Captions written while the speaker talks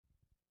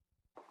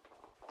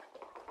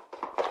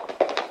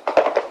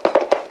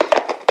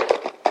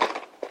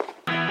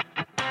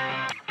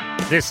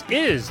This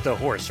is the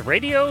Horse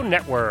Radio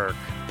Network.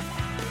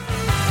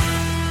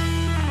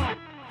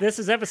 This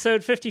is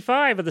episode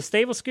 55 of the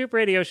Stable Scoop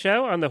Radio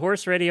Show on the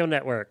Horse Radio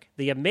Network.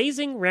 The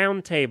Amazing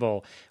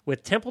Roundtable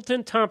with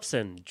Templeton,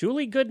 Thompson,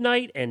 Julie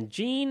Goodnight, and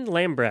Jeanne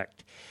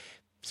Lambrecht.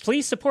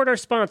 Please support our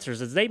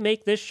sponsors as they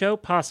make this show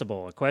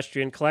possible.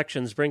 Equestrian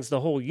Collections brings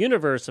the whole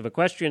universe of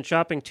equestrian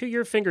shopping to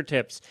your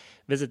fingertips.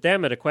 Visit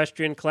them at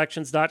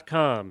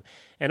equestriancollections.com.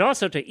 And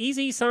also to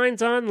Easy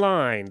Signs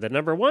Online, the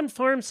 #1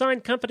 farm sign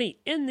company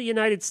in the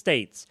United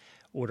States.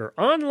 Order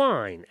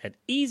online at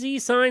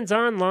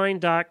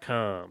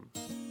easysignsonline.com.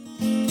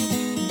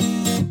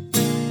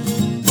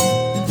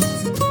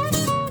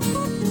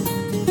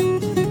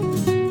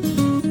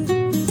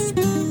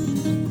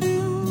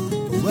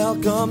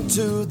 Welcome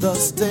to the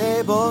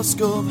Stable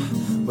Scoop,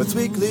 with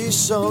weekly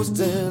shows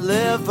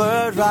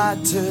delivered right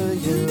to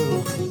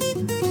you.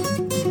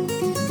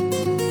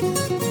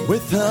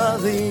 With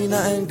Helena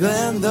and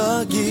Glenn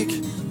the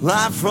Geek,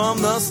 live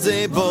from the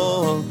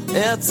stable,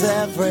 it's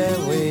every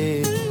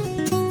week.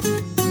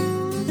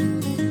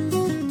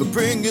 They'll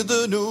bring you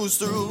the news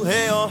through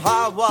hail or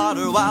high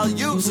water, while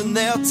using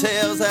their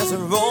tails as their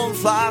own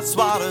fly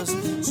swatters.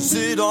 So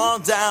sit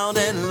on down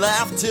and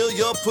laugh till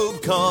you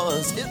poop,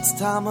 cause it's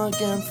time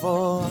again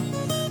for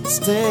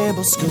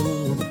Stable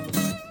Scoop.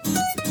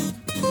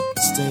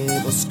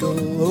 Stable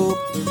Scoop.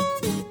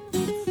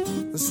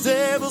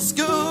 Stable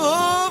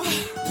Scoop.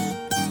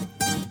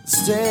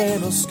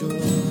 Stable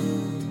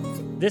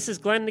Scoop. This is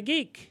Glenn the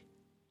Geek.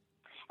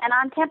 And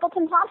I'm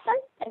Templeton Thompson,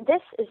 and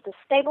this is the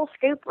Stable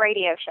Scoop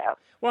Radio Show.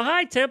 Well,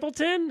 hi,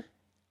 Templeton.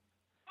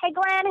 Hey,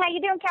 Glenn. How you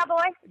doing,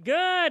 cowboy?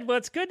 Good. Well,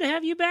 it's good to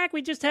have you back.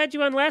 We just had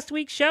you on last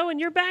week's show, and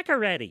you're back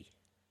already.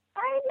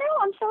 I know.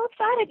 I'm so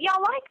excited.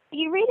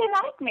 You really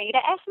like me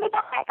to ask me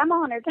back. I'm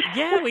honored.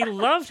 Yeah, we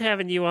loved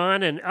having you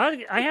on, and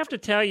I have to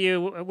tell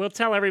you, we'll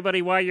tell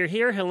everybody why you're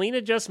here.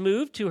 Helena just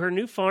moved to her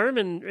new farm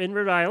in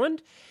Rhode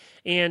Island.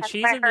 And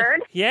she's in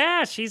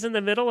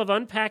the middle of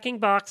unpacking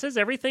boxes.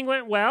 Everything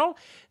went well.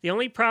 The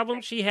only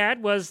problem she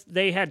had was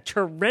they had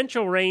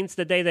torrential rains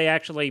the day they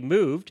actually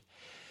moved.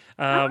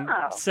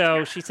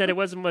 So she said it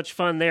wasn't much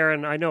fun there,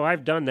 and I know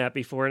I've done that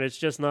before, and it's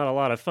just not a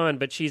lot of fun.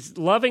 But she's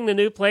loving the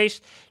new place.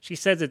 She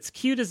says it's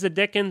cute as the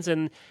dickens,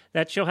 and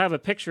that she'll have a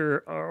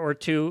picture or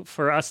two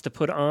for us to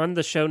put on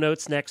the show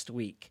notes next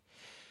week.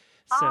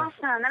 Awesome.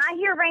 And I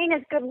hear rain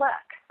is good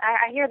luck.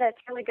 I hear that's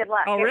really good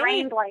luck. Oh, it really?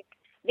 rained like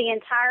the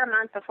entire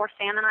month before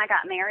Sam and I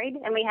got married,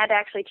 and we had to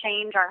actually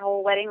change our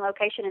whole wedding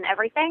location and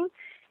everything.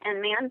 And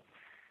man,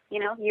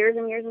 years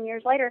and years and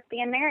years later,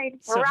 being married,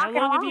 we're So how rocking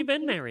long along. have you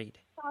been married?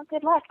 Oh,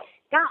 good luck.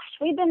 Gosh,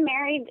 we've been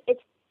married,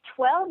 it's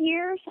 12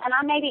 years, and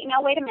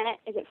wait a minute,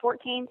 is it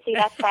 14? See,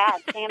 that's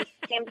bad. Sam's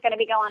going to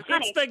be going,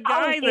 honey. It's the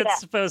guy that's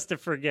supposed to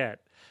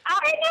forget.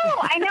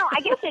 I know. I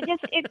guess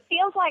it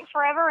feels like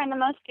forever in the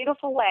most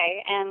beautiful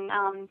way, and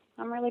I'm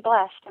really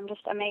blessed. I'm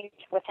just amazed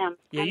with him.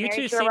 Yeah, I'm you two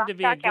married to seem to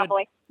be a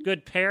cowboy.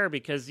 good pair,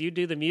 because you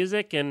do the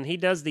music and he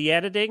does the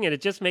editing, and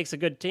it just makes a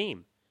good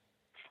team.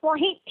 Well,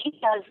 he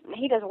does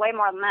way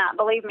more than that.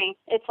 Believe me,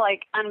 it's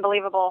like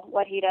unbelievable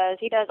what he does.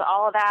 He does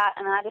all of that,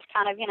 and I just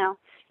kind of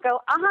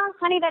go,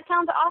 honey, that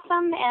sounds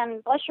awesome,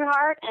 and bless your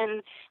heart,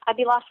 and I'd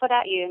be lost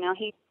without you.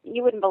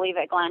 You wouldn't believe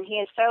it, Glenn. He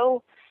is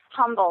so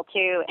humble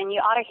too, and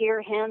you ought to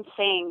hear him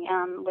sing,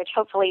 which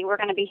hopefully we're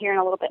going to be hearing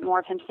a little bit more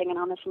of him singing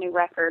on this new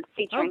record,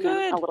 featuring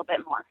him a little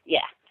bit more.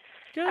 Yeah,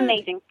 good.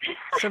 Amazing.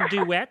 Some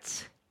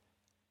duets.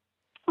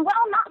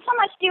 Well, not so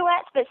much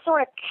duets, but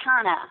sort of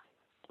kind of.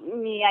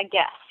 I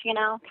guess,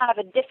 kind of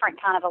a different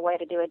kind of a way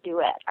to do a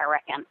duet, I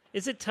reckon.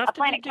 Is it tough to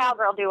do? A Planet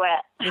Cowgirl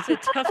duet. Is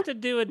it tough to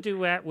do a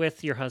duet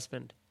with your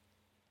husband?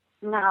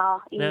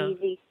 No,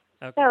 easy.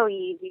 Okay. So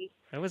easy.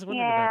 I was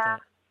wondering about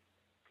that.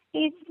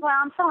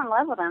 I'm so in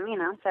love with him,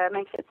 so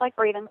it's like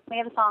breathing. We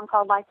have a song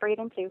called Like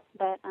Breathing too,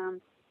 but,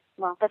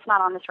 that's not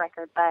on this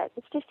record, but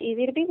it's just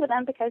easy to be with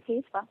him because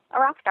he's, a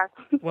rock star.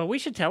 Well, we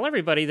should tell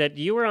everybody that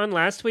you were on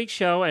last week's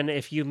show, and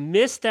if you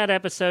missed that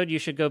episode, you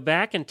should go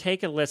back and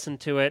take a listen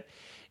to it.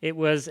 It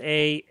was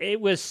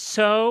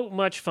so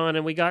much fun,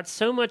 and we got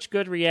so much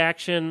good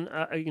reaction.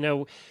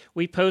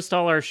 We post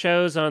all our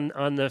shows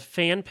on the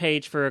fan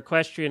page for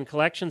Equestrian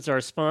Collections, our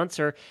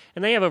sponsor,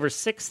 and they have over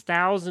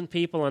 6,000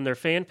 people on their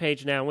fan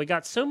page now, and we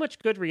got so much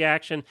good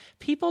reaction.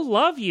 People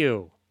love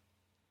you.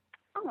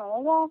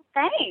 Oh, well,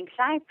 thanks.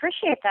 I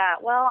appreciate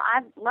that. Well,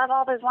 I love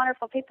all those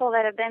wonderful people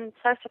that have been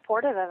so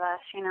supportive of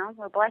us,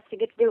 We're blessed to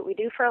get to do what we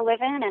do for a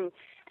living, and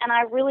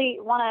I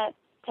really want to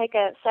take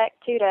a sec,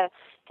 too, to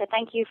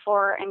thank you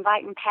for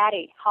inviting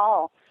Patty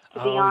Hall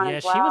to be on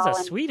as well. She was a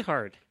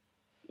sweetheart.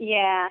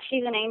 Yeah,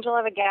 she's an angel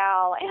of a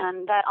gal,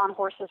 and that On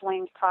Horse's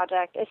Wings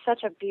project is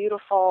such a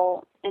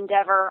beautiful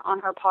endeavor on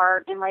her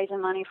part in raising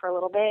money for a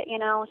little bit,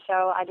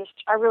 So I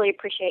really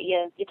appreciate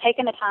you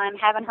taking the time,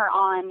 having her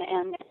on,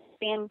 and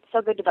being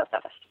so good to both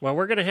of us. Well,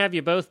 we're going to have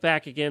you both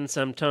back again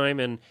sometime,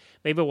 and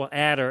maybe we'll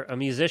add a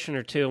musician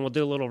or two, and we'll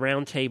do a little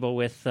round table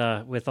with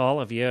all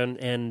of you,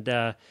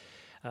 and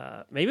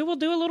maybe we'll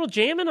do a little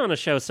jamming on a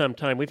show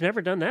sometime. We've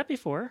never done that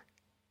before.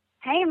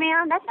 Hey,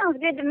 man, that sounds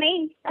good to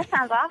me. That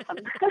sounds awesome.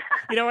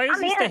 I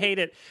always used to hate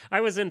it. I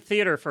was in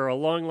theater for a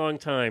long, long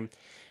time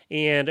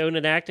and owned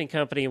an acting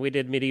company, and we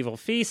did medieval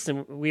feasts,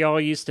 and we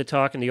all used to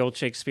talk in the old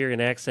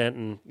Shakespearean accent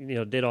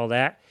and, did all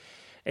that.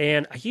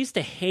 And I used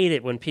to hate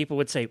it when people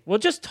would say, well,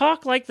 just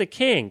talk like the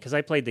king, because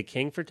I played the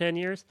king for 10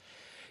 years.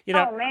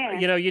 Oh,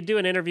 man. You'd do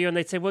an interview, and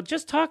they'd say, well,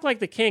 just talk like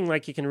the king,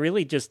 like you can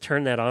really just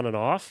turn that on and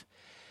off.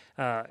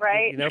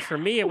 Right. For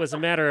me, it was a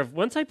matter of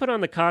once I put on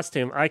the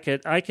costume, I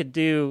could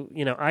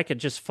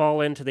just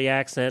fall into the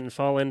accent and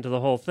fall into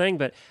the whole thing.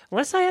 But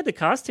unless I had the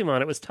costume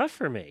on, it was tough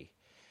for me.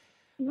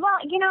 Well,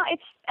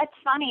 it's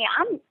funny.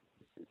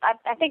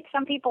 I think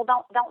some people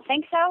don't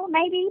think so,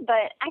 maybe,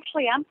 but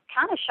actually I'm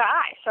kind of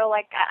shy. So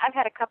like I've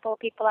had a couple of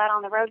people out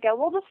on the road go,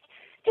 well,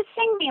 just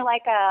sing me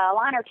like a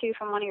line or two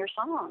from one of your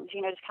songs,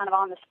 just kind of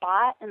on the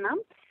spot. And I'm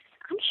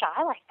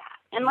shy like that.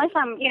 Unless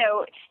I'm,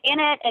 in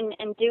it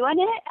and doing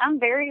it, I'm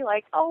very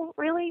like, oh,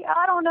 really?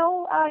 I don't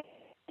know.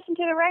 Listen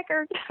to the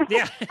record.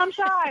 Yeah. I'm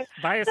shy.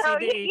 Buy a so,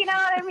 CD. You know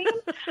what I mean?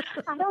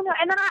 I don't know.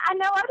 And then I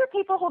know other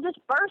people who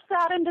just burst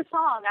out into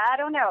song. I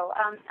don't know.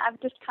 I've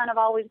just kind of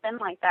always been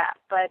like that.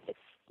 But,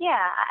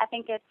 yeah, I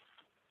think it's,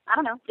 I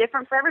don't know,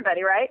 different for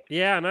everybody, right?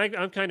 Yeah, and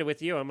I'm kind of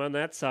with you. I'm on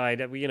that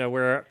side.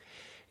 Where,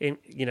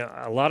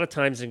 a lot of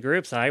times in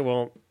groups, I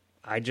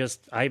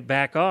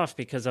back off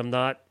because I'm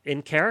not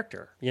in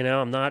character.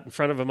 I'm not in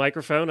front of a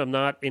microphone. I'm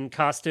not in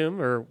costume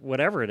or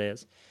whatever it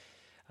is.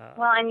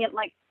 Well, and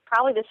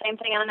probably the same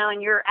thing. I don't know,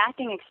 in your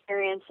acting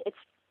experience, it's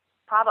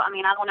probably,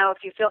 I don't know if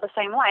you feel the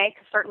same way,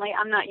 because certainly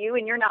I'm not you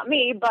and you're not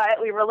me,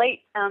 but we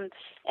relate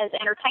as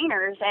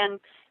entertainers. And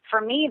for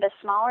me, the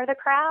smaller the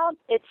crowd,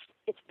 it's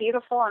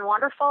beautiful and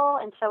wonderful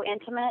and so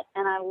intimate,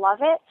 and I love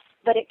it.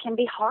 But it can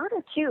be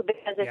harder, too,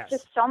 because it's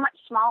just so much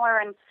smaller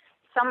and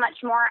so much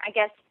more, I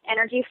guess,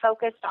 energy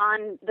focused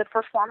on the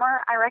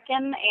performer, I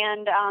reckon.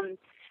 And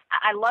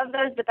I love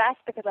those the best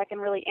because I can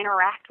really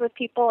interact with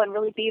people and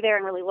really be there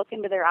and really look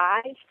into their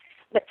eyes.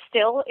 But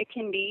still, it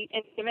can be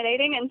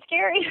intimidating and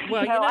scary.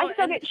 Well, I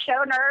still get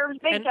show nerves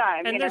big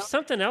time. And there's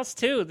something else,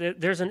 too.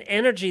 There's an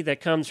energy that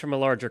comes from a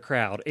larger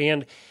crowd.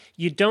 And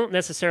you don't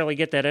necessarily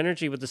get that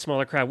energy with the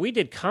smaller crowd. We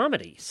did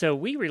comedy, so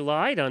we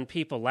relied on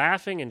people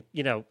laughing and,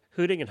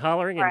 hooting and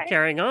hollering and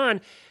carrying on.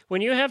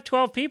 When you have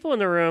 12 people in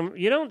the room,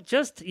 you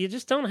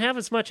just don't have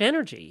as much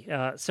energy.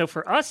 So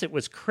for us, it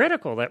was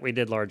critical that we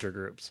did larger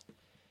groups.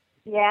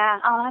 Yeah,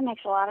 that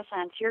makes a lot of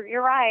sense.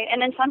 You're right.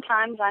 And then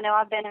sometimes I know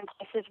I've been in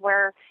places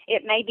where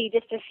it may be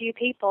just a few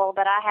people,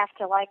 but I have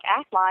to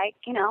act like,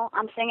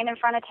 I'm singing in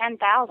front of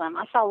 10,000.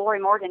 I saw Lori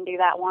Morgan do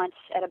that once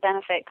at a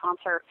benefit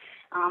concert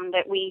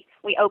that we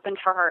opened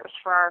for her. It was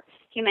for our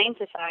Humane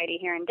Society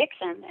here in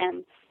Dixon.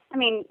 And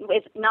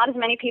not as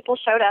many people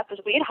showed up as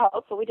we had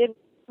hoped, but we did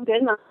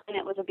good, and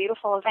it was a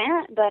beautiful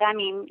event. But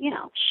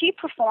she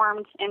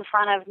performed in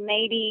front of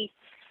maybe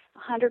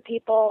 100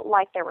 people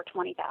like there were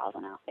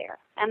 20,000 out there.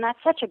 And that's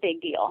such a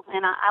big deal.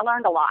 And I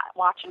learned a lot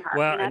watching her.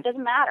 Well, it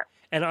doesn't matter.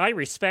 And I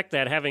respect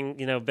that, having,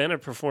 been a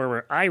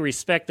performer. I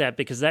respect that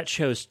because that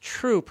shows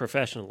true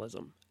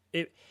professionalism.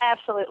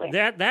 Absolutely.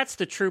 That's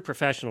the true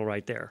professional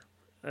right there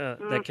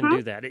that can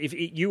do that. If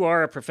you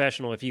are a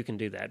professional if you can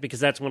do that,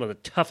 because that's one of the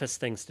toughest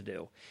things to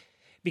do.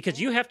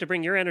 Because you have to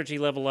bring your energy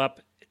level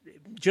up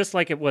just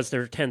like it was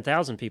there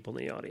 10,000 people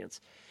in the audience.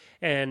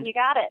 And you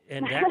got it.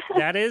 And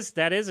that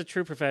is a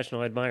true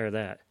professional. I admire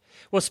that.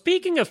 Well,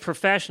 speaking of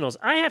professionals,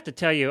 I have to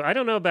tell you, I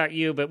don't know about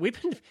you, but we've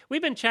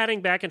been chatting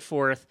back and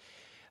forth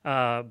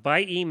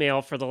by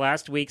email for the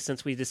last week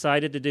since we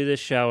decided to do this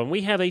show, and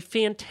we have a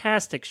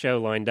fantastic show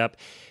lined up.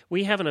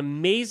 We have an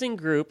amazing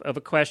group of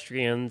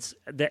equestrians,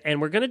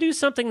 and we're going to do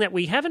something that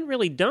we haven't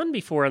really done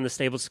before on the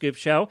Stable Scoop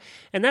Show,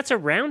 and that's a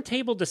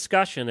roundtable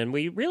discussion. And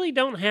we really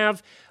don't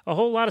have a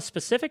whole lot of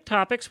specific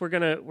topics. We're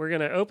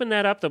gonna open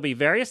that up. There'll be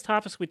various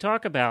topics we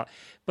talk about,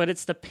 but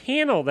it's the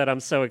panel that I'm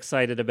so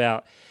excited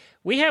about.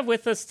 We have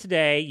with us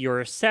today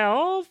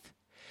yourself,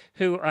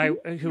 who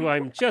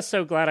I'm just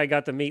so glad I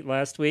got to meet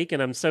last week,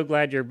 and I'm so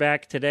glad you're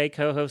back today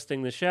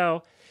co-hosting the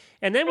show.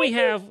 And then we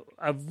have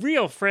a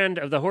real friend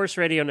of the Horse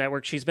Radio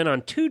Network. She's been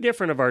on 2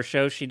 different of our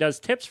shows. She does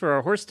tips for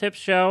our Horse Tips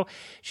show.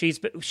 She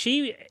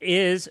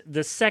is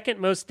the second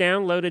most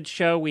downloaded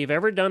show we've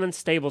ever done in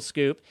Stable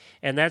Scoop,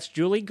 and that's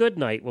Julie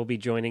Goodnight will be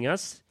joining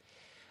us.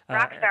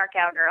 Rockstar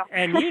cowgirl.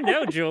 And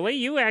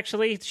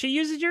Julie, she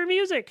uses your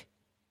music.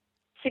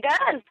 She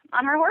does,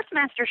 on her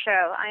Horsemaster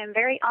show. I am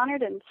very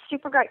honored and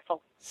super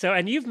grateful. So,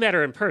 and you've met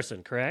her in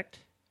person, correct?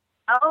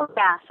 Oh,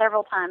 yeah,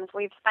 several times.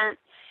 We've spent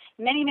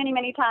many, many,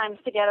 many times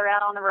together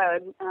out on the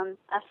road.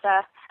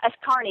 Us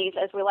carnies,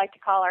 as we like to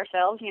call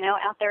ourselves,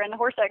 out there in the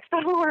horse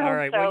expo world. All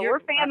right, so we're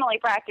family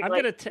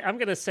practically. I'm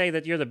gonna say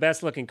that you're the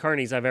best looking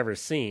carnies I've ever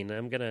seen.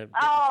 I'm gonna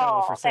get in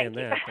trouble for saying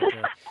that. But,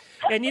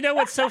 and you know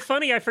what's so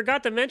funny? I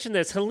forgot to mention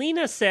this.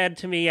 Helena said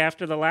to me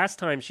after the last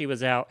time she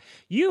was out,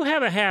 "You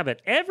have a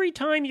habit. Every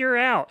time you're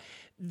out,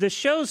 the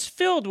show's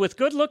filled with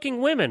good-looking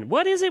women.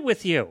 What is it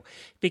with you?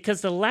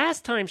 Because the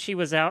last time she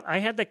was out, I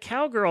had the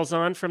cowgirls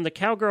on from the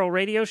Cowgirl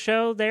radio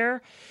show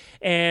there.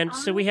 And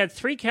so we had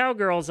 3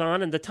 cowgirls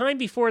on, and the time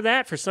before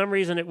that, for some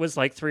reason, it was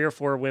like 3 or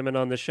 4 women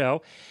on the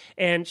show.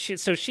 And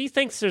so she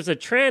thinks there's a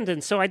trend,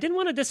 and so I didn't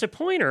want to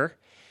disappoint her.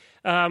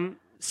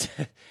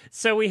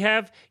 So we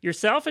have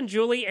yourself and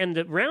Julie, and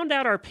to round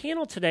out our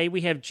panel today,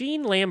 we have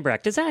Jeanne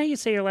Lambrecht. Is that how you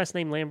say your last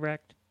name, Lambrecht?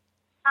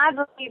 I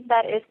believe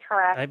that is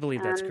correct. I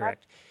believe that's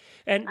correct.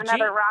 And another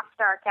Jeanne, rock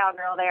star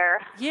cowgirl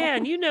there. Yeah,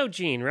 and you know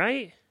Jeanne,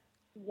 right?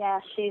 Yeah,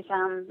 she's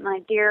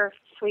my dear,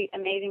 sweet,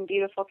 amazing,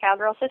 beautiful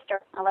cowgirl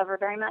sister. I love her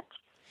very much.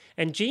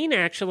 And Jeanne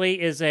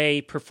actually is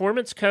a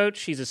performance coach.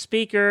 She's a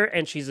speaker,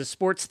 and she's a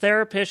sports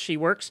therapist. She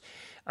works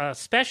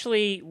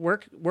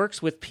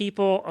works with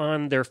people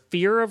on their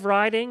fear of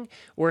riding,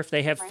 or if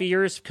they have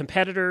fears,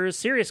 competitors,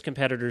 serious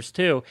competitors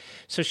too.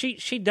 So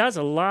she does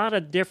a lot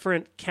of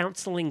different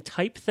counseling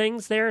type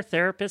things there,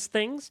 therapist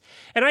things.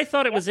 And I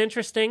thought it was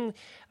interesting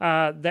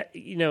that,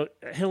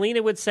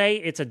 Helena would say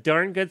it's a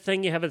darn good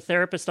thing you have a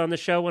therapist on the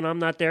show when I'm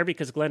not there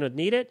because Glenn would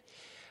need it.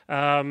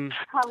 I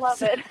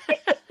love it.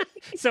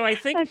 So I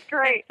think that's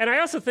great. And I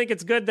also think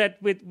it's good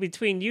that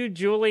between you,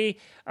 Julie,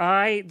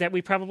 that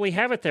we probably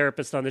have a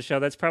therapist on the show.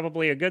 That's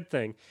probably a good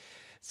thing.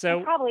 So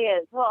it probably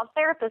is. Well,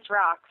 therapists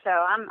rock, so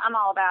I'm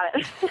all about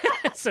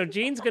it. So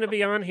Jeanne's going to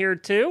be on here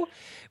too,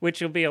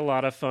 which will be a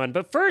lot of fun.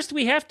 But first,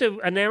 we have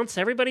to announce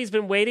everybody's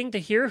been waiting to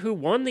hear who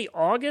won the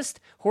August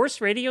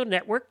Horse Radio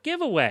Network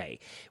giveaway.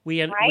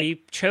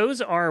 We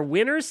chose our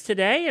winners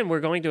today, and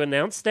we're going to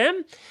announce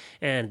them.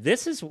 And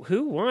this is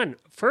who won.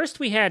 First,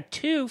 we had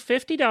 2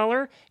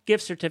 $50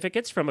 gift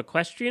certificates from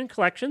Equestrian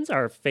Collections,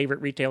 our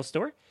favorite retail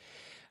store.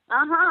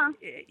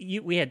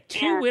 We had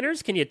 2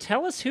 winners. Can you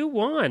tell us who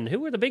won? Who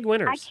were the big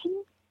winners?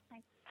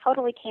 I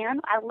totally can.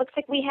 It looks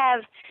like we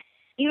have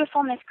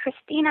beautiful Miss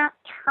Christina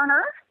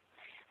Turner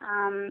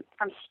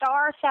from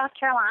Star, South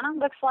Carolina,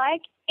 looks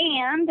like,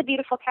 and the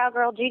beautiful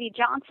cowgirl Judy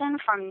Johnson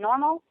from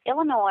Normal,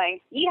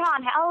 Illinois. Yeehaw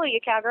and hallelujah,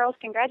 cowgirls.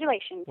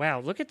 Congratulations.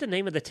 Wow, look at the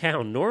name of the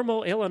town,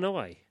 Normal,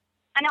 Illinois.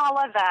 I know, I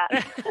love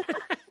that.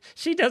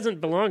 She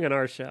doesn't belong in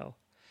our show.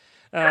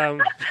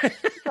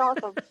 It's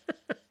awesome.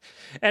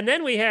 And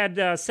then we had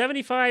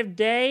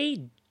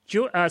 75-day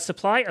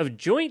supply of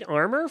joint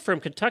armor from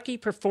Kentucky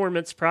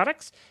Performance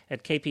Products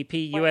at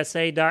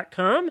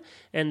kppusa.com.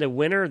 And the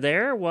winner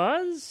there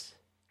was?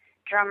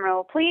 Drum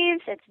roll,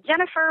 please. It's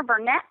Jennifer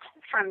Burnett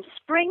from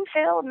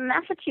Springfield,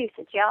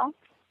 Massachusetts, y'all.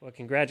 Well,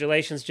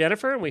 congratulations,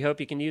 Jennifer, and we hope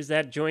you can use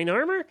that joint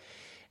armor.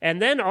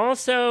 And then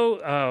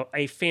also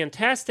a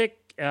fantastic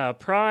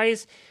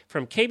prize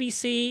from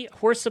KBC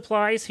Horse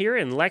Supplies here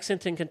in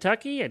Lexington,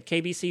 Kentucky at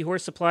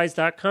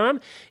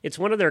kbchorse.supplies.com. It's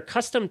one of their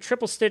custom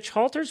triple stitch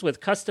halters with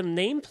custom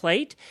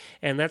nameplate,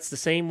 and that's the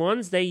same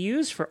ones they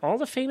use for all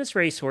the famous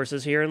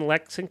racehorses here in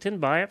Lexington.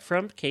 Buy it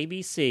from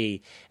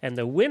KBC. And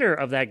the winner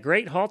of that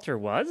great halter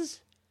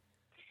was?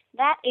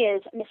 That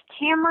is Miss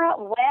Tamara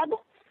Webb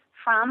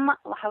from, I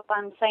hope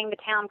I'm saying the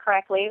town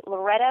correctly,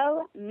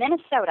 Loretto,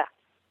 Minnesota.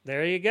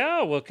 There you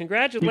go. Well,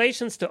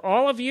 congratulations to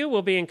all of you.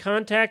 We'll be in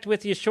contact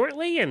with you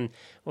shortly, and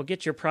we'll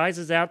get your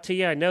prizes out to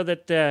you. I know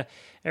that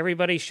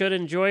everybody should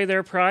enjoy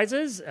their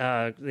prizes.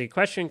 The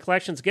Equestrian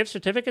Collections gift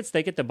certificates,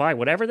 they get to buy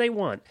whatever they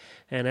want.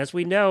 And as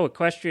we know,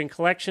 Equestrian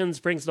Collections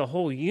brings the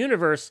whole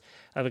universe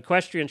of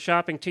equestrian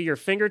shopping to your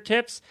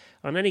fingertips.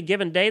 On any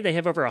given day, they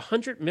have over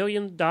 $100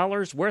 million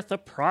worth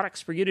of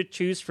products for you to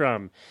choose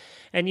from.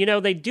 And,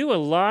 they do a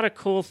lot of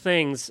cool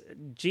things.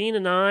 Jeanne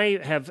and I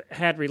have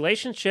had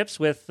relationships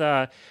with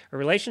a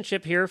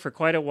relationship here for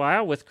quite a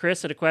while with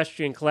Chris at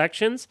Equestrian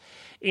Collections.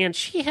 And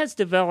she has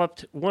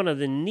developed one of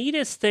the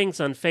neatest things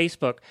on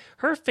Facebook.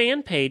 Her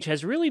fan page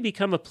has really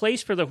become a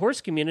place for the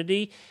horse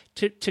community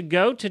to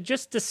go to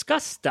just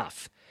discuss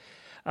stuff.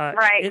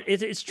 Right.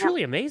 It's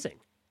truly amazing.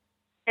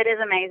 It is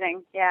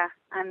amazing. Yeah,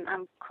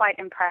 I'm quite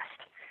impressed.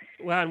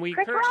 Well, and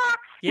Chris rocks.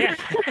 Yeah,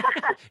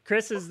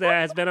 Chris has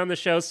been on the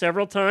show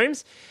several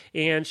times,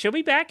 and she'll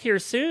be back here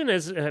soon.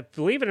 As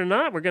believe it or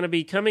not, we're going to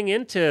be coming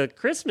into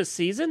Christmas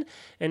season,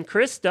 and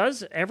Chris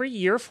does every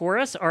year for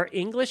us our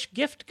English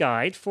gift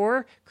guide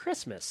for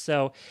Christmas.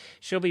 So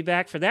she'll be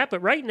back for that.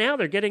 But right now,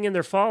 they're getting in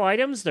their fall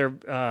items,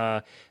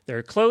 their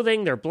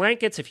clothing, their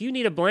blankets. If you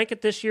need a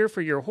blanket this year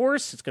for your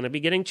horse, it's going to be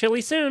getting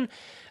chilly soon.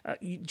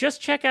 Just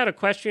check out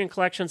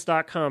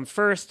equestriancollections.com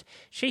first.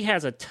 She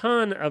has a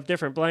ton of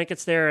different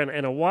blankets there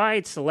and a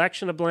wide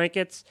selection of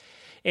blankets.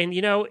 And,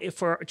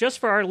 for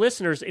our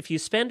listeners, if you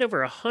spend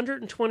over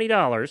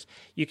 $120,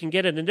 you can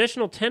get an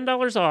additional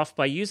 $10 off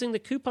by using the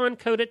coupon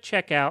code at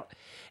checkout,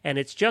 and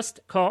it's just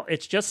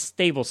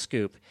Stable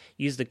Scoop.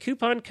 Use the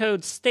coupon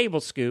code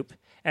Stable Scoop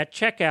at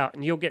checkout,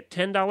 and you'll get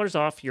 $10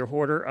 off your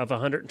order of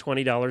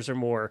 $120 or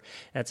more.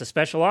 That's a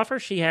special offer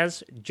she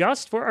has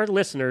just for our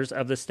listeners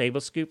of the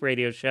Stable Scoop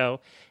radio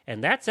show,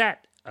 and that's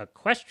at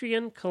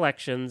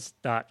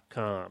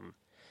equestriancollections.com.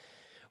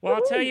 Well,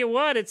 I'll tell you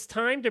what, it's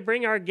time to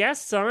bring our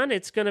guests on.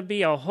 It's going to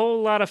be a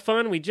whole lot of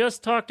fun. We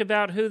just talked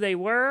about who they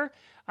were.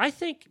 I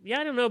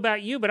don't know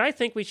about you, but I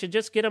think we should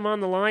just get them on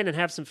the line and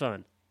have some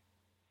fun.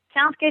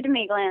 Sounds good to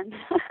me, Glenn.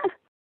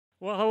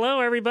 Well, hello,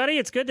 everybody.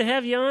 It's good to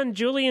have you on,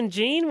 Julie and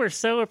Jeanne. We're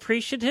so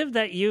appreciative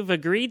that you've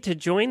agreed to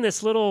join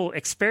this little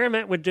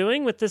experiment we're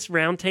doing with this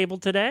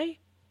roundtable today.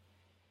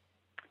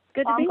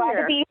 Good to be glad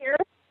here. to be here.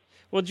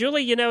 Well,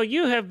 Julie,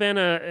 you have been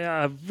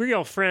a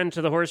real friend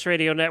to the Horse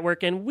Radio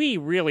Network, and we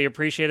really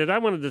appreciate it. I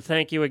wanted to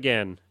thank you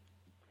again.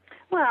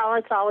 Well,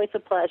 it's always a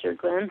pleasure,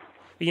 Glenn.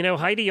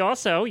 Heidi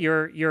also,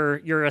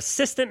 your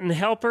assistant and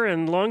helper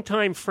and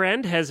longtime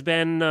friend, has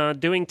been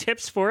doing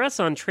tips for us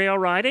on trail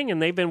riding,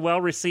 and they've been well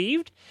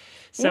received.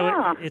 So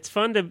yeah. it's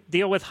fun to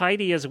deal with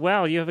Heidi as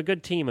well. You have a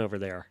good team over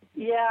there.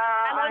 Yeah,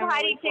 I love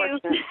Heidi, too.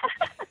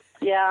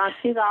 Yeah,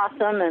 she's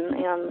awesome,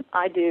 and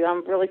I do.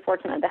 I'm really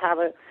fortunate to have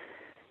a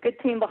good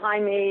team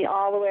behind me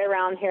all the way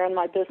around here in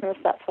my business.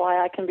 That's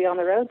why I can be on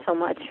the road so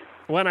much.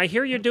 Well, and I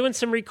hear you're doing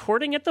some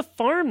recording at the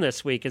farm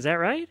this week. Is that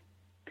right?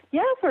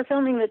 Yes, we're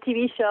filming the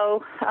TV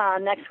show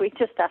next week,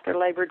 just after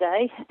Labor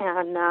Day,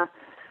 and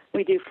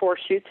we do 4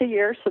 shoots a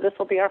year, so this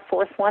will be our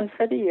 4th one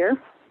for the year.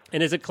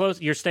 And is it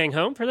close? You're staying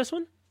home for this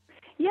one?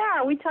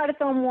 Yeah, we try to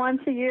film once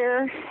a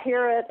year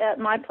here at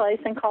my place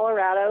in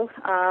Colorado.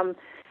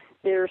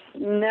 There's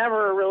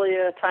never really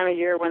a time of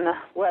year when the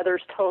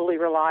weather's totally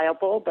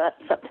reliable, but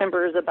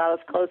September is about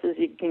as close as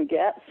you can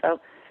get. So,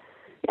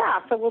 yeah,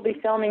 so we'll be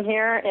filming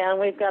here, and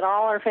we've got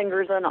all our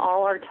fingers and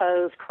all our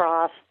toes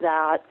crossed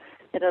that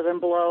it doesn't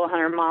blow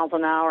 100 miles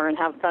an hour and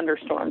have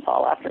thunderstorms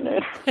all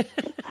afternoon.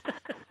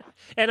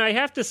 And I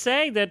have to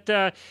say that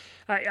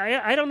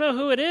I don't know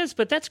who it is,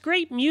 but that's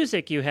great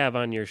music you have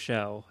on your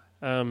show.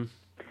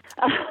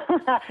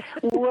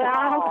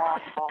 Well,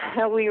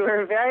 we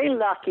were very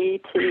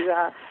lucky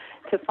to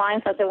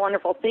find such a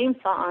wonderful theme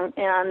song,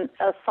 and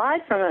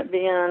aside from it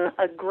being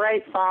a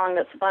great song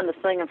that's fun to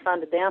sing and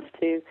fun to dance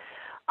to,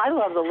 I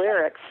love the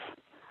lyrics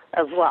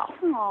as well.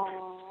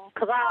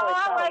 Because I always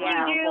love you,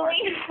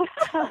 Julie.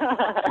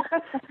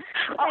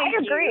 I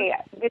agree.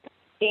 It's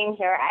being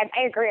here.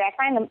 I agree.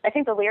 I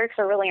think the lyrics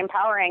are really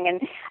empowering,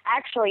 and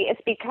actually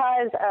it's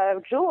because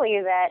of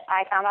Julie that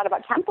I found out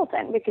about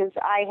Templeton, because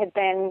I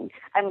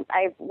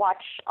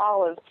watched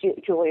all of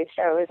Julie's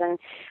shows, and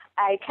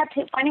I kept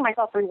finding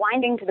myself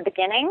rewinding to the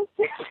beginning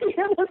to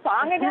hear the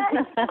song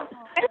again. And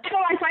so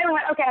I finally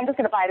went, okay, I'm just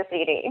going to buy the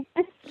CD.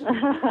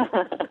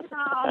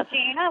 Oh,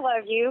 Jeanne, I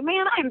love you.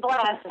 Man, I'm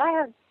blessed. I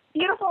have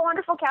beautiful,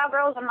 wonderful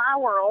cowgirls in my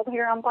world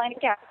here on Planet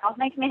Cow.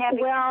 Makes me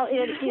happy. Well,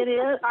 it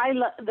is.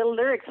 The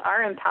lyrics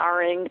are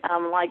empowering,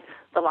 like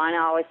the line, I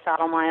always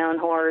saddle my own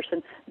horse,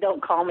 and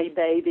don't call me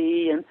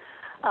baby. And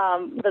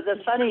but the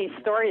funny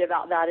story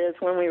about that is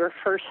when we were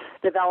first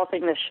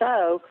developing the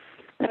show,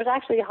 it was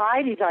actually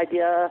Heidi's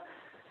idea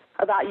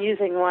about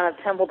using one of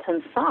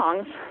Templeton's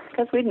songs,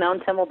 because we'd known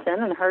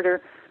Templeton and heard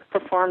her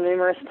perform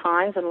numerous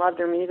times and loved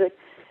her music.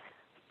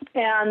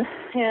 And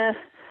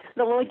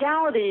the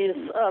legalities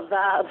of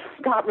that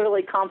got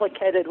really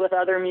complicated with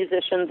other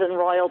musicians and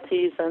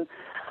royalties and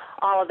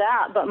all of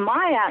that. But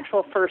my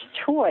actual first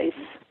choice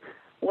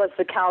was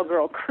the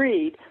Cowgirl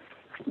Creed.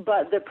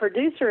 But the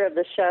producer of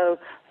the show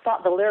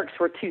thought the lyrics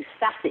were too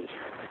sassy.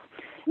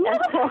 And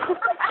so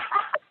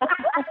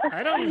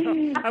I don't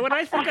know. When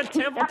I think of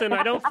Templeton,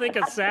 I don't think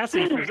of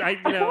sassy. Not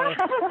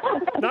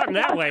in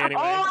that way,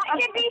 anyway. Oh, I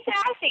can be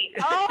sassy.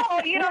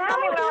 Oh, you don't know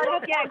me well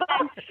enough yet.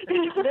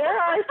 There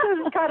are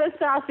some kind of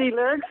sassy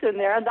lyrics in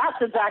there, and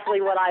that's exactly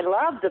what I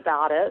loved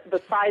about it.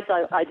 Besides,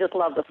 I just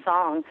love the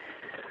song,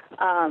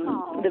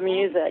 the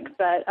music.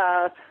 But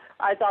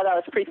I thought that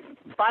was pretty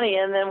funny.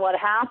 And then what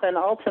happened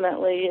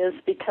ultimately is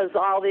because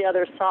all the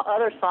other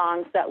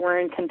songs that were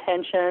in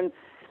contention,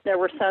 there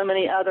were so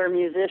many other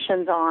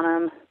musicians on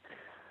them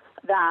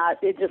that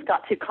it just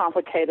got too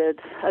complicated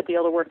a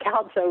deal to work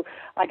out. So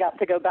I got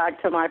to go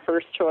back to my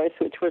first choice,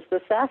 which was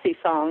the sassy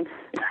song.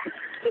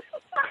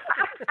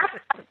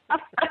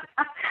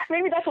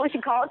 Maybe that's what we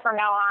should call it from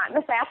now on,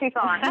 the sassy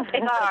song.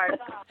 It's hard.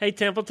 Hey,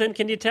 Templeton,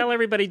 can you tell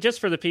everybody,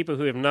 just for the people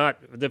who have not,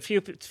 the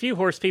few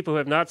horse people who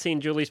have not seen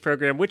Julie's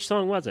program, which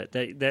song was it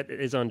that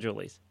is on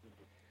Julie's?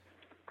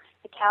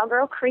 The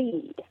Cowgirl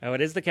Creed. Oh,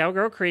 it is the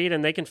Cowgirl Creed,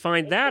 and they can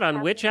find that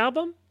on which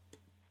album?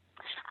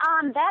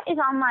 That is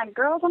on my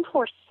Girls on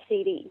Horse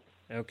CD.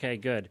 Okay,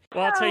 good.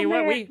 Well, I'll tell you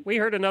what, we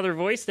heard another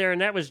voice there,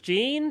 and that was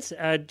Jeanne's.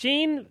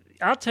 Jeanne,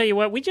 I'll tell you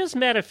what, we just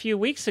met a few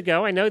weeks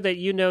ago. I know that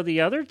you know the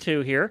other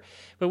two here,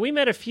 but we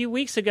met a few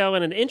weeks ago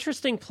in an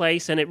interesting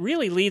place, and it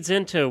really leads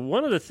into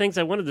one of the things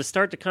I wanted to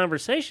start the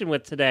conversation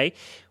with today.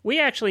 We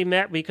actually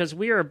met because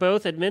we are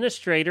both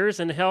administrators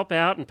and help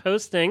out and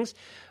post things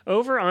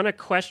over on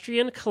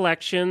Equestrian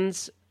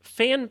Collections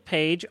fan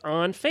page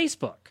on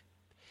Facebook.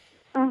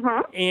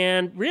 Mm-hmm.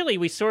 And really,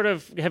 we sort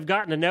of have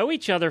gotten to know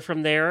each other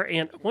from there.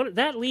 And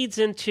that leads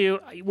into,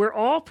 we're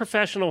all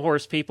professional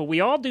horse people. We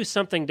all do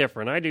something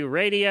different. I do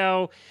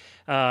radio.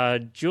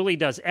 Julie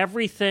does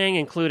everything,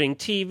 including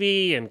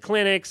TV and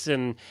clinics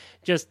and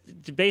just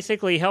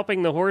basically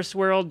helping the horse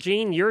world.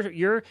 Jeanne,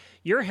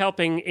 you're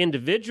helping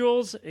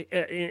individuals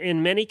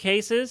in many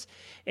cases.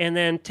 And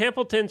then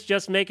Templeton's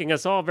just making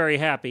us all very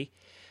happy.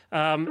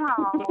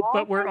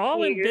 But we're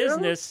all in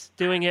business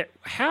doing it.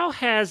 How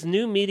has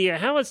new media,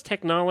 how has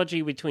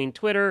technology between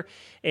Twitter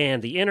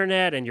and the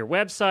internet and your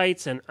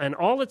websites and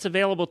all that's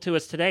available to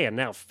us today, and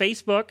now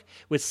Facebook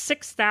with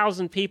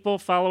 6,000 people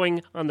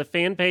following on the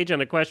fan page on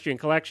Equestrian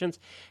Collections,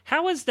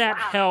 how has that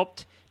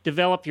helped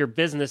develop your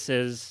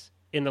businesses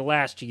in the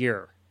last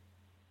year?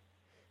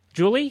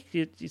 Julie,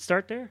 you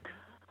start there?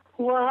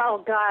 Well,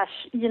 gosh,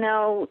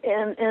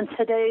 in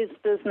today's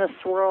business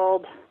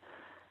world,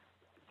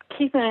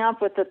 keeping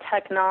up with the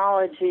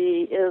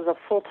technology is a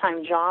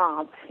full-time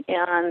job,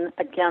 and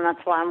again,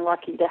 that's why I'm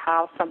lucky to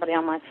have somebody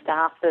on my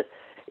staff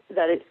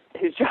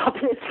whose job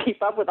is to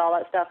keep up with all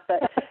that stuff.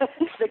 But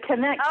the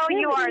connectivity. Oh,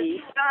 you are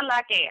so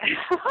lucky.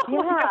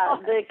 Yeah,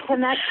 the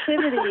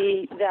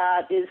connectivity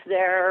that is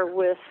there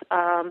with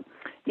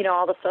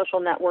all the social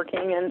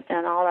networking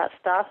and all that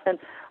stuff, and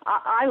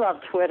I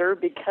love Twitter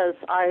because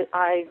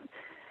I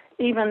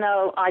even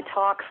though I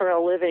talk for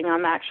a living,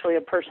 I'm actually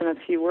a person of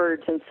few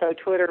words, and so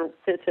Twitter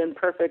fits in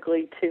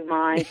perfectly to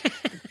my,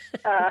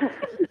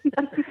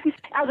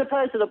 as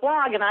opposed to the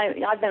blog. And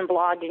I've been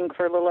blogging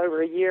for a little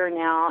over a year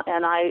now,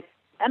 and I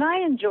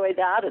enjoy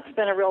that. It's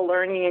been a real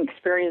learning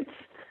experience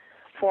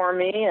for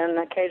me, and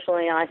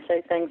occasionally I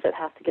say things that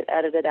have to get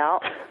edited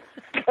out.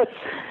 Because,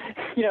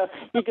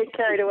 you get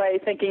carried away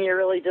thinking you're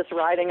really just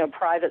writing a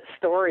private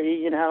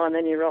story, and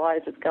then you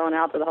realize it's going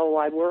out to the whole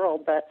wide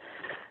world. But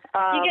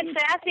you get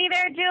sassy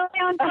there,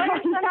 Julie, on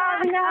Twitter?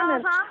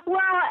 Well,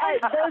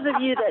 those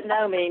of you that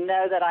know me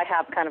know that I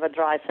have kind of a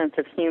dry sense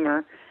of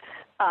humor,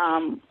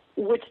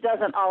 which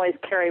doesn't always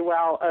carry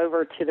well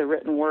over to the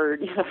written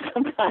word.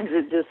 Sometimes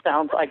it just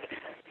sounds like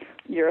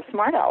you're a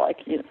smart aleck.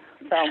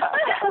 So.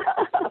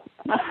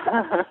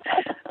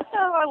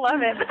 Oh, I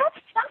love it. But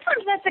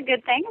sometimes that's a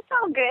good thing. It's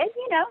all good,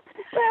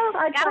 Well,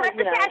 I gotta let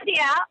the sassy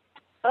out.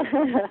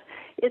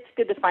 It's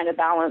good to find a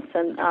balance,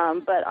 and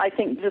but I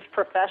think just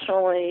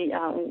professionally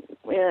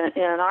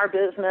in our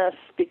business,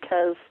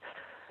 because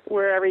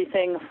we're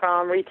everything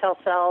from retail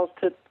sales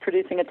to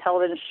producing a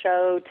television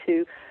show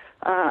to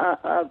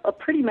a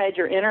pretty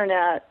major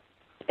internet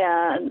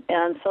and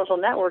social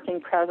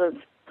networking presence,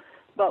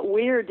 but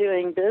we're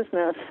doing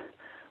business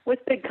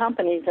with big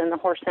companies in the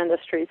horse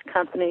industries,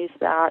 companies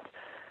that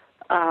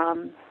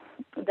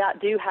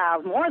do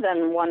have more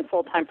than one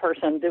full-time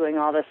person doing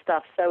all this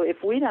stuff. So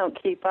if we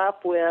don't keep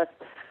up with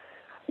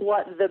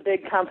what the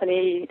big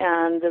company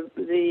and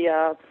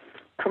the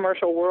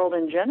commercial world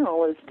in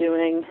general is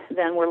doing,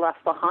 then we're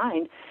left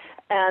behind.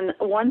 And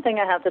one thing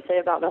I have to say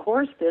about the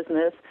horse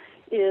business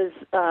is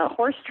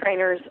horse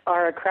trainers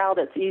are a crowd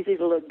that's easy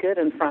to look good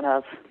in front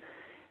of,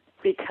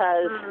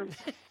 because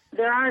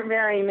there aren't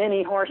very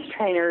many horse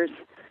trainers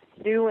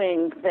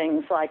doing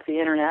things like the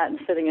internet and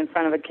sitting in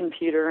front of a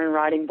computer and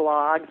writing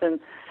blogs and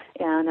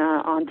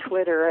on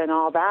Twitter and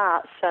all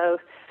that. So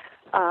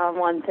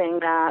one thing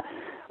that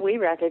we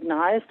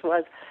recognized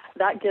was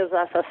that gives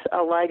us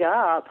a leg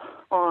up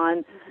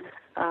on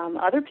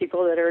other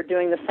people that are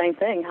doing the same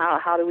thing.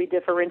 How do we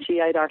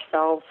differentiate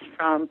ourselves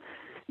from,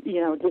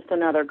 just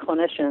another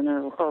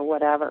clinician or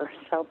whatever?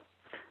 So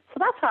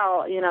that's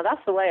how,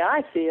 that's the way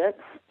I see it.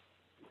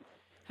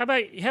 How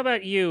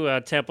about you,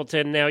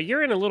 Templeton? Now,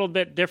 you're in a little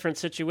bit different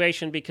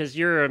situation because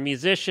you're a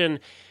musician.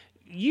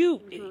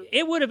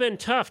 It would have been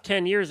tough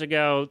 10 years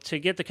ago to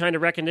get the kind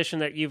of recognition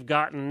that you've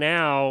gotten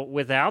now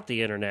without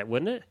the internet,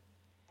 wouldn't it?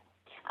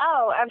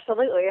 Oh,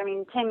 absolutely. I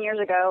mean, 10 years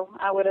ago,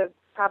 I would have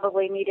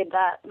probably needed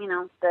that,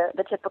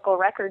 the typical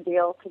record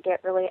deal to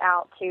get really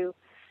out to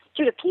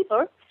the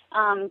people.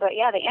 But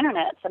yeah, the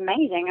internet's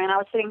amazing. And I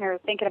was sitting here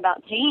thinking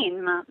about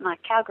Jeanne, my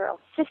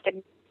cowgirl sister.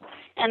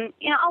 And,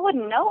 I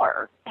wouldn't know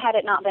her had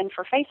it not been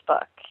for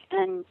Facebook.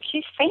 And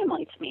she's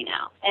family to me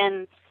now.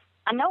 And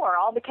I know her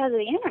all because of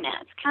the internet.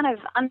 It's kind of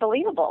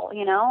unbelievable,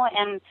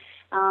 And,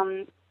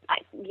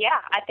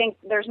 I think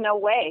there's no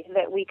way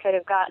that we could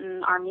have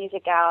gotten our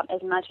music out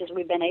as much as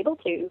we've been able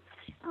to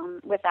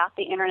without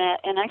the internet.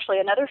 And actually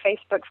another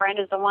Facebook friend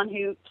is the one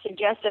who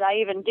suggested I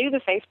even do the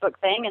Facebook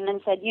thing, and then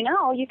said,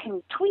 you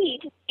can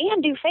tweet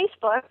and do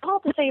Facebook all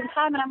at the same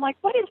time. And I'm like,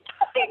 what does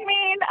tweeting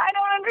mean? I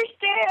don't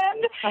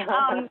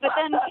understand. But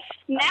then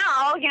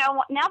now,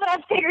 now that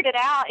I've figured it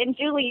out, and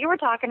Julie, you were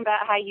talking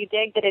about how you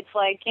dig that it's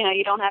like,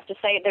 you don't have to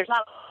say it. There's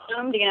not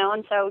zoomed,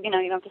 and so, you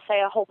don't have to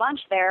say a whole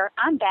bunch there.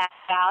 I'm back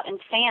out, and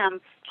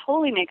Sam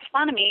totally makes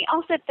fun of me.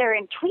 I'll sit there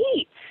and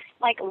tweet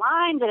like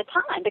lines at a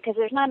time because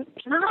there's not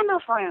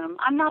enough room.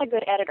 I'm not a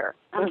good editor.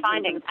 I'm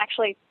finding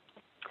actually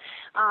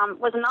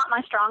was not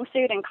my strong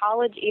suit in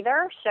college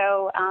either.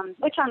 So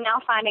which I'm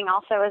now finding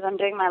also as I'm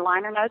doing my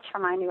liner notes for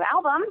my new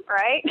album.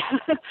 Right,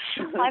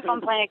 Life on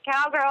Planet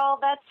Cowgirl.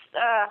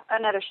 That's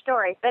another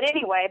story. But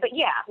anyway,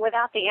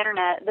 without the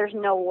internet, there's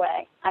no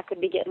way I could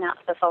be getting out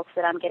to the folks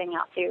that I'm getting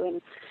out to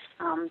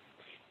and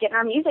getting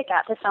our music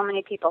out to so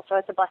many people. So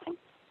it's a blessing.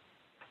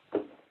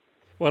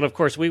 Well, of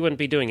course, we wouldn't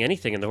be doing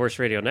anything in the Horse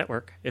Radio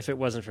Network if it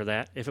wasn't for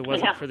that, if it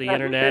wasn't for the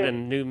internet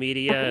and new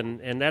media,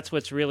 and that's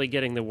what's really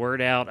getting the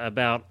word out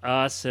about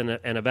us and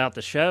about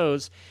the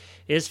shows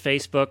is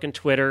Facebook and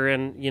Twitter,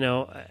 and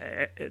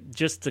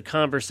just the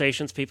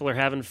conversations people are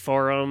having,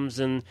 forums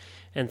and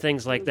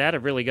things like that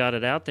have really got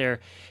it out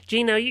there.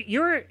 Jeanne, now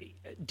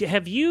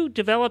have you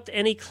developed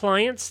any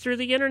clients through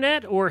the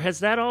internet, or has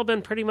that all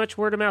been pretty much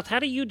word of mouth? How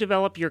do you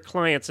develop your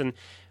clients? And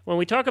when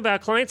we talk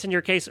about clients in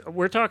your case,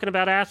 we're talking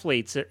about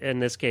athletes in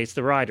this case,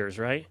 the riders,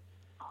 right?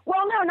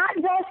 Well, no, not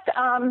just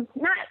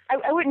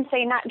I wouldn't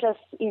say not just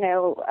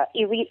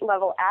elite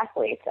level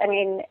athletes. I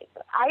mean,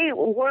 I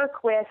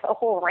work with a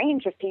whole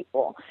range of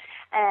people,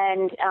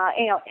 and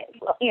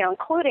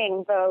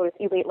including those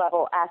elite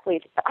level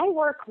athletes. But I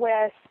work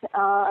with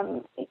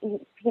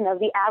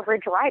the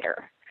average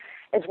rider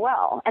as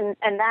well, and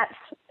that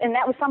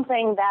was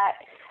something that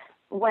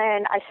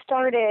when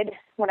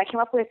I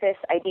came up with this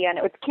idea, and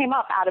it came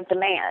up out of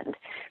demand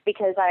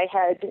because I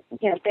had,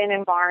 been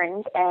in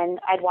barns and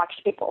I'd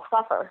watched people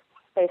suffer,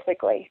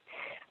 basically,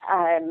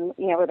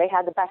 where they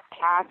had the best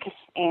tack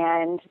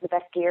and the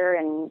best gear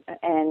and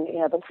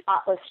the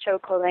spotless show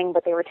clothing,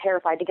 but they were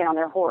terrified to get on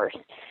their horse.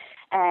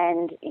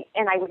 And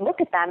I would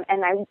look at them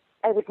and I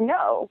would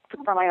know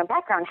from my own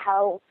background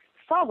how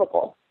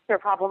solvable their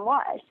problem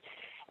was.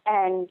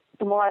 And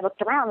the more I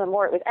looked around, the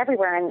more it was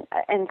everywhere.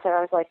 And so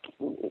I was like,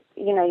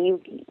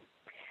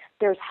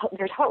 there's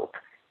hope,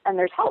 and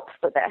there's hope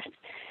for this.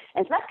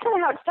 And so that's kind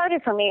of how it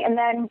started for me. And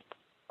then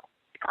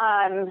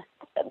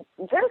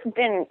there's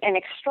been an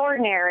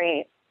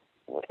extraordinary,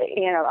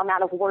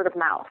 amount of word of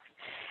mouth.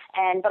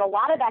 But a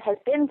lot of that has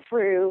been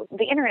through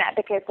the internet,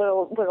 because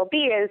what it'll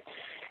be is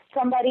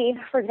somebody,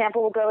 for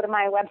example, will go to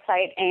my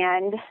website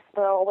and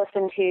they'll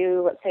listen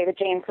to, let's say, the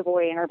Jeanne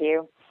Savoy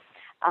interview.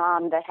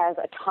 That has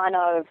a ton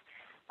of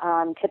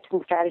tips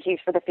and strategies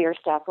for the fear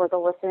stuff, or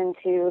they'll listen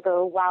to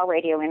the WOW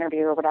radio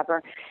interview or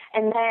whatever.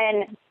 And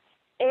then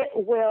it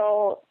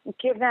will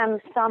give them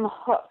some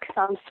hook,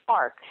 some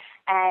spark,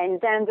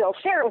 and then they'll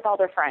share it with all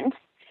their friends.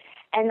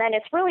 And then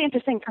it's really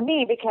interesting for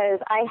me because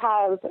I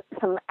have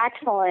some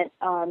excellent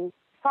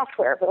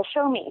software that will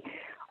show me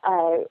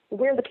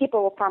where the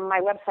people from my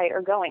website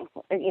are going,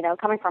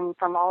 coming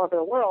from all over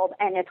the world.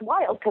 And it's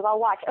wild because I'll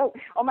watch, oh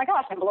my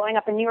gosh, I'm blowing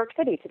up in New York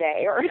City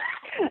today,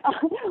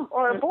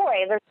 or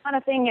boy, there's a ton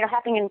of thing,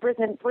 happening in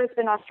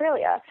Brisbane,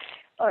 Australia,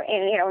 or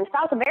in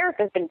South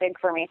America has been big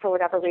for me for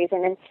whatever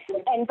reason.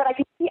 But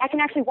I can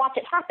actually watch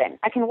it happen.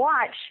 I can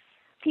watch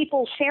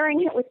people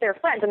sharing it with their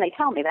friends, and they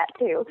tell me that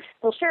too.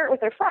 They'll share it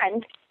with their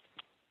friends,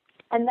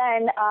 and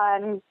then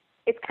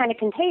it's kind of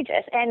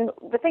contagious. And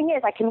the thing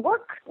is, I can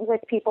work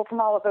with people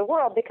from all over the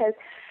world, because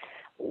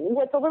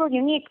what's a little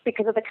unique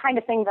because of the kind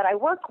of thing that I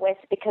work with,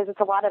 because it's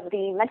a lot of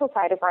the mental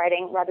side of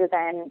writing rather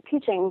than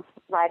teaching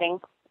writing,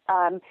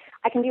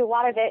 I can do a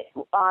lot of it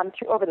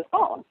over the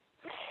phone.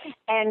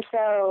 And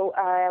so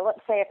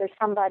let's say if there's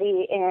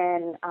somebody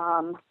in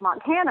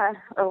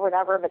Montana or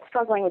whatever that's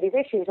struggling with these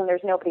issues and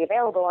there's nobody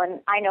available,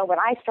 and I know when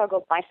I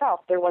struggled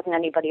myself, there wasn't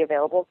anybody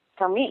available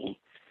for me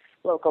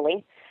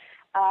locally,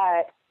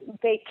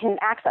 they can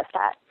access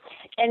that.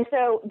 And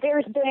so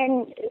there's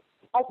been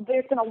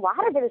a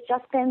lot of it has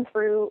just been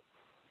through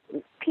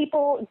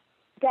people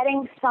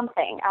getting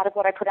something out of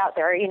what I put out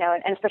there,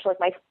 and especially like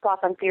my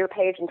thoughts on fear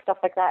page and stuff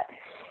like that,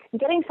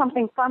 getting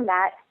something from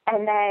that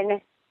and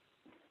then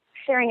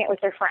sharing it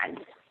with their friends.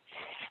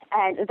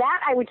 And that,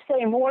 I would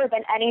say, more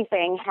than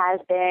anything, has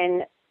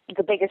been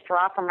the biggest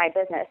draw from my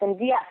business. And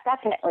yes,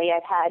 definitely,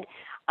 I've had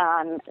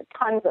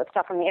tons of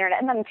stuff from the internet.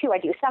 And then too, I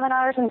do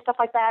seminars and stuff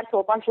like that. So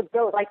a bunch of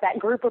that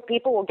group of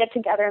people will get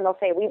together and they'll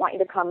say, we want you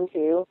to come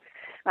to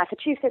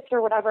Massachusetts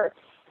or whatever.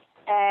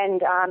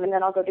 And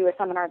then I'll go do a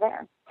seminar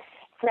there.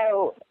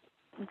 So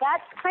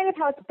that's kind of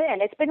how it's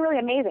been. It's been really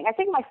amazing. I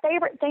think my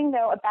favorite thing,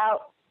 though,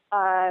 about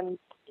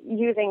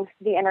using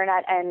the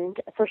internet and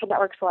social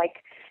networks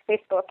like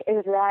Facebook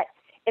is that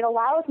it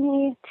allows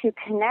me to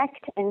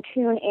connect and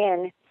tune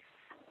in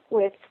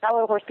with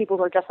fellow horse people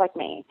who are just like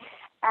me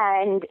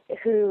and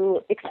who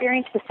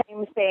experience the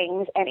same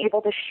things and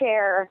able to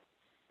share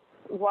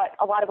a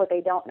lot of what they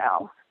don't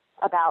know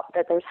about,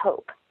 that there's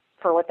hope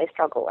for what they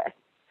struggle with.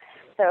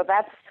 So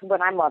that's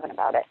what I'm loving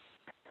about it.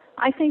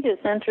 I think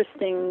it's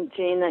interesting,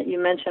 Jeanne, that you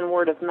mentioned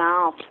word of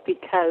mouth,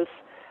 because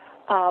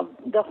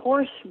the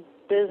horse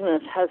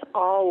business has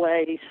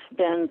always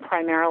been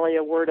primarily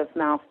a word of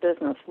mouth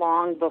business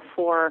long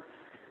before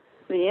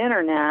the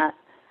internet,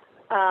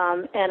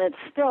 and it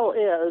still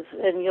is.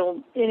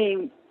 And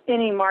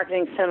any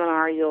marketing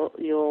seminar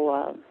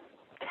you'll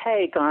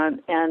take on,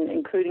 and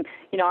including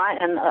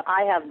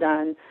I have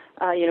done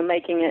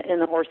making it in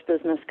the horse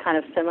business kind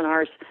of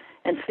seminars.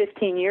 And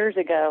 15 years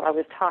ago, I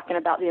was talking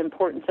about the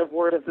importance of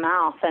word of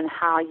mouth and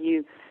how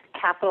you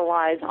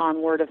capitalize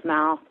on word of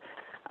mouth.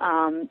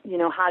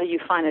 How do you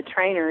find a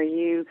trainer?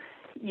 You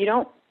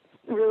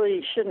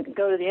shouldn't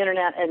go to the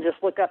internet and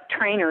just look up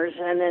trainers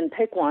and then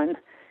pick one.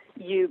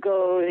 You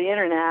go to the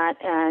internet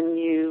and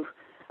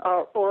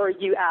or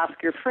you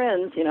ask your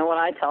friends. What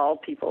I tell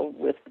people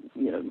with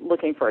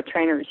looking for a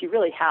trainer is you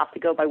really have to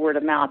go by word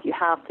of mouth. You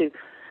have to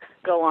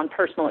go on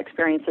personal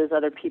experiences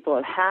other people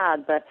have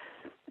had, but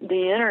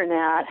the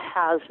internet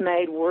has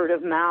made word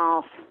of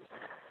mouth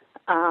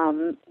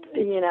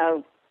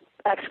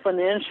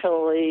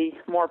exponentially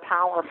more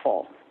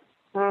powerful.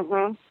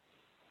 Mm-hmm.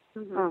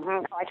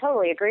 Mm-hmm. I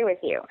totally agree with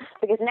you,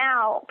 because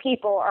now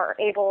people are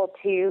able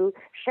to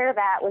share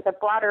that with a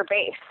broader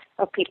base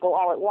of people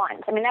all at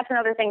once. I mean, that's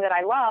another thing that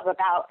I love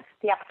about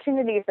the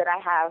opportunities that I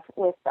have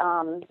with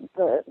the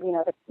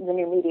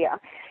new media,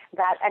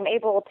 that I'm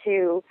able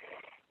to,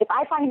 if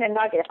I find a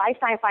nugget, if I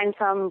find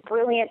some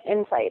brilliant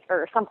insight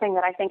or something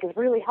that I think is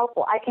really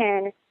helpful, I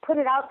can put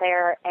it out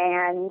there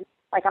and,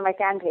 like on my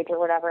fan page or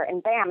whatever,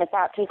 and bam, it's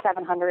out to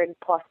 700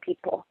 plus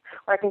people.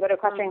 Or I can go to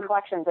Equestrian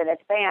Collections and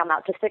it's bam,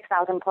 out to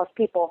 6,000 plus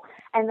people.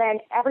 And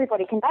then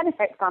everybody can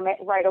benefit from it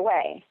right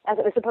away, as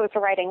opposed to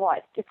writing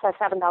what? It says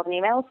 7,000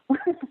 emails? Well,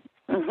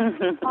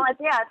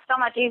 it's so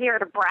much easier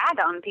to brag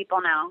on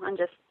people now and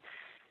just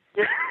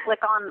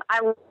click on,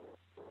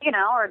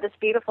 or this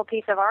beautiful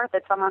piece of art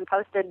that someone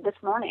posted this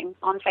morning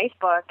on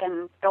Facebook,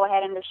 and go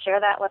ahead and just share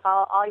that with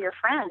all your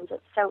friends.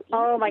 It's so easy.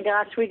 Oh, my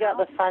gosh, we got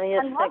the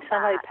funniest thing.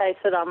 Somebody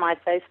posted on my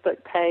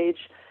Facebook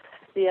page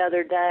the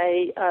other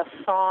day a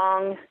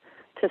song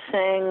to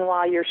sing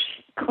while you're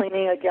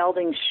cleaning a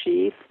gelding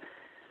sheath.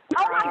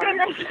 Oh, my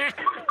goodness.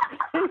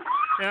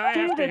 To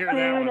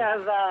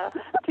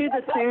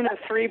the tune of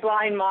Three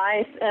Blind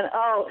Mice, and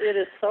it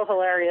is so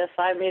hilarious.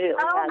 I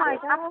immediately had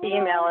to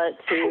email it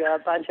to a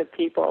bunch of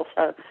people.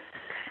 So,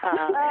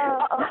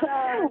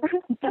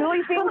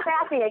 Julie's being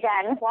sassy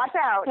again. Watch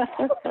out.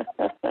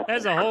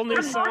 That's a whole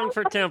new song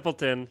for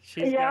Templeton.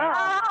 Oh,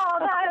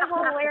 that is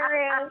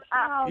hilarious.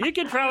 Oh, you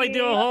could probably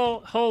do a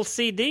whole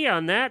CD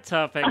on that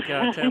topic,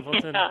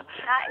 Templeton. I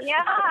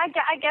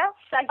guess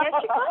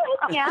you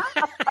could. Yeah.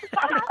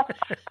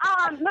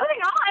 Moving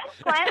on,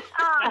 Clint.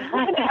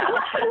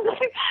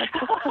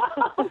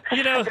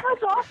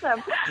 That's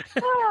awesome.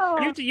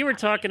 You were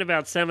talking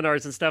about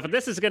seminars and stuff, and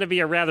this is going to be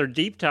a rather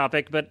deep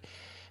topic, but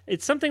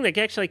it's something that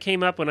actually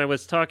came up when I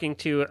was talking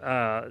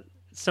to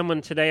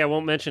someone today. I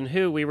won't mention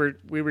who. We were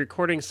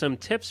recording some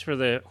tips for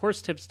the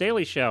Horse Tips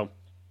Daily Show,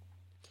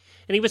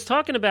 and he was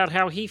talking about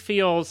how he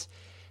feels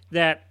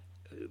that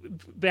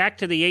back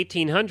to the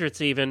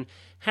 1800s even,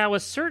 how a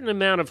certain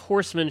amount of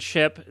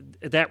horsemanship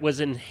that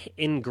was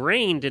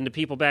ingrained into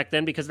people back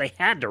then because they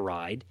had to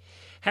ride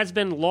has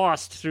been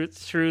lost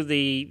through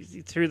the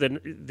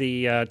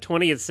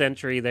 20th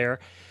century there.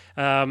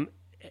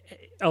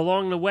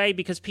 Along the way,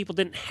 because people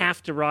didn't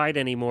have to ride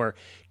anymore.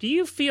 Do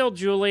you feel,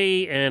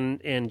 Julie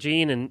and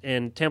Jeanne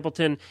and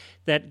Templeton,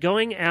 that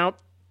going out,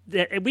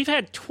 that we've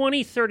had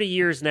 20, 30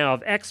 years now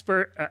of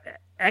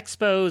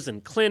expos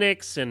and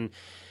clinics, and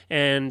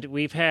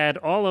we've had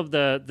all of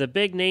the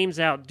big names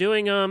out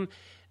doing them.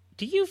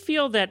 Do you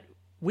feel that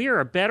we are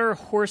a better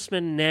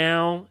horseman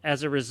now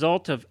as a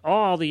result of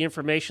all the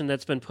information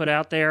that's been put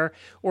out there?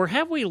 Or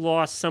have we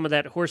lost some of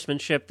that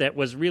horsemanship that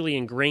was really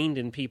ingrained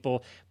in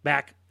people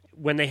back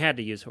when they had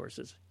to use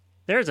horses?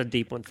 There's a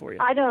deep one for you.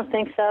 I don't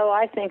think so.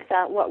 I think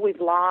that what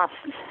we've lost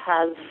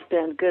has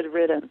been good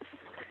riddance.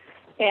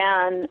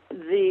 And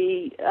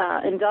the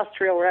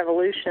Industrial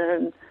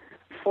Revolution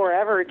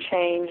forever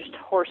changed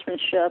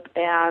horsemanship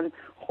and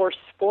horse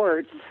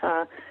sports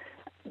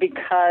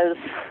because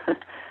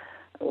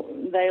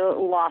they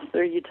lost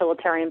their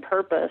utilitarian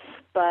purpose.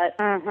 But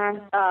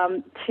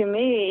to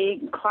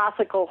me,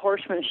 classical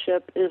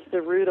horsemanship is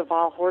the root of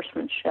all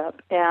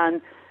horsemanship.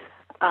 And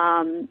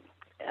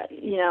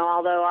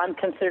although I'm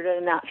considered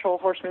a natural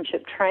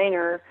horsemanship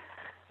trainer,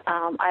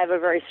 I have a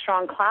very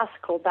strong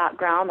classical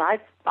background. I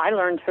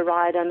learned to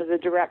ride under the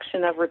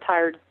direction of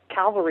retired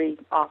cavalry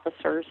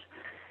officers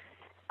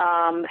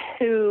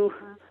who,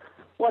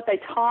 what they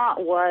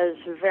taught was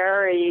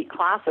very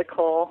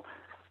classical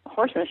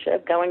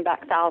horsemanship going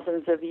back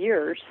thousands of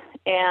years.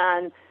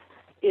 And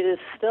it is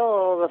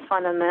still the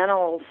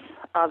fundamentals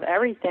of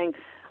everything.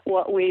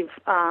 What we've,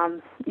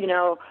 the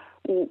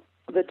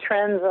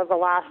trends of the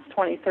last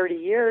 20, 30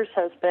 years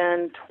has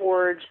been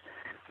towards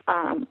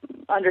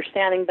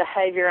understanding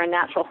behavior and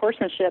natural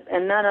horsemanship,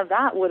 and none of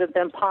that would have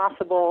been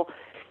possible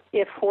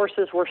if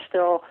horses were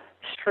still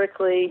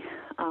strictly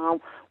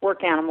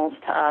work animals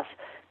to us,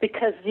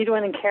 because you don't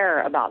even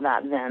care about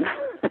that then.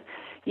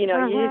 You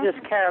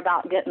just care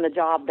about getting the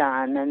job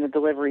done and the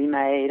delivery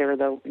made, or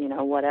the,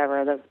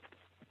 whatever, the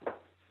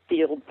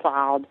field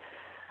plowed.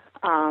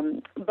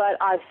 But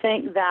I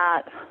think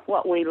that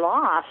what we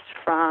lost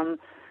from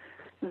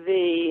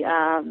the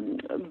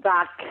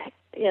back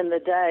in the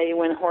day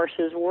when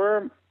horses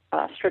were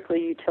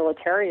strictly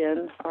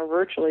utilitarian, or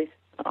virtually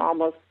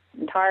almost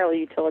entirely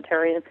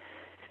utilitarian,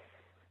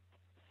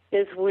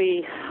 is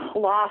we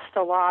lost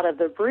a lot of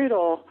the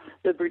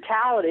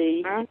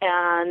brutality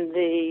and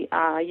the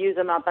use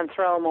them up and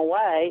throw them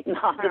away.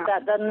 Not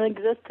that doesn't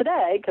exist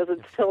today, because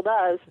it still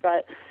does,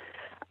 but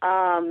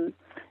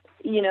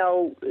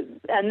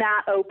and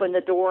that opened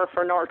the door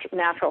for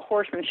natural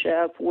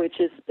horsemanship,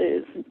 which is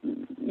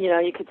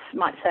you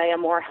might say a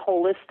more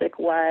holistic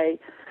way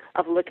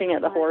of looking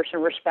at the horse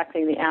and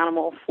respecting the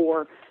animal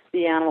for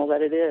the animal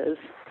that it is.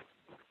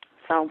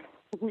 So.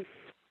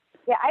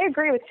 Yeah, I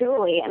agree with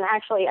Julie, and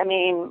actually,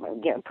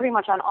 pretty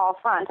much on all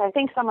fronts. I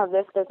think some of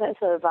this business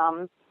of,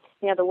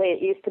 the way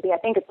it used to be. I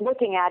think it's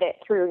looking at it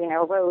through,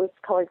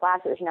 rose-colored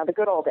glasses, the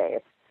good old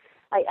days.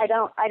 I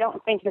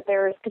don't think that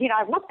there's, because,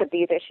 I've looked at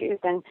these issues,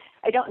 and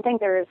I don't think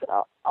there's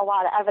a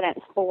lot of evidence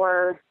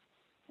for,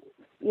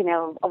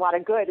 a lot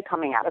of good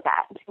coming out of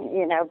that.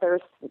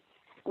 There's,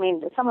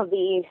 some of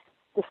the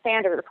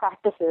standard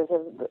practices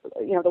of,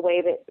 the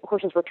way that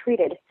horses were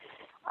treated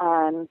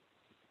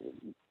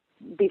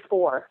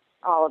before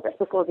all of this,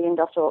 before the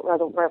Industrial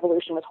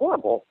Revolution, was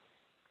horrible.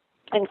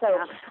 And so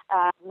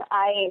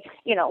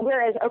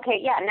whereas,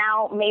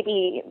 now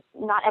maybe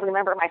not every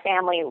member of my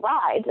family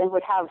rides and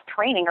would have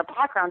training or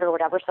background or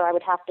whatever, so I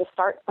would have to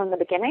start from the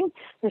beginning.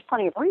 There's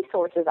plenty of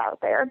resources out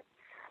there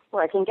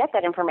where I can get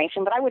that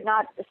information, but I would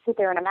not sit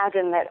there and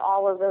imagine that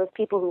all of those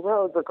people who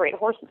rode were great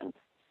horsemen.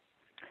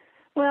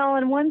 Well,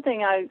 and one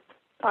thing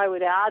I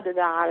would add to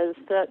that is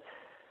that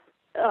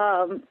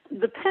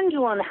the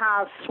pendulum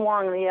has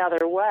swung the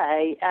other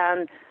way,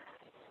 and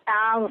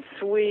as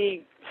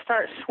we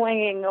start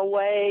swinging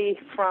away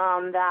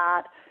from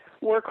that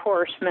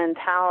workhorse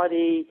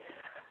mentality,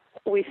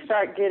 we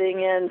start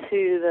getting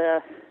into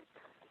the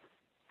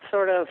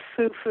sort of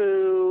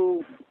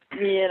foo-foo,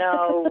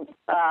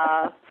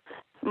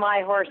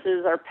 my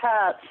horses are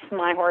pets,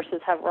 my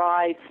horses have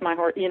rights,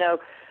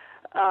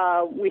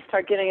 we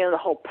start getting into the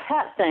whole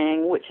pet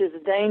thing, which is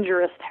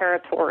dangerous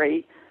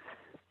territory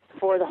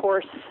for the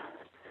horse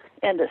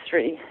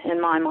industry, in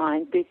my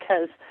mind,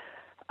 because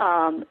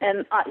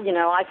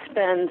I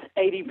spend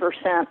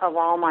 80% of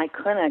all my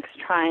clinics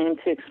trying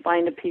to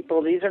explain to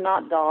people, these are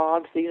not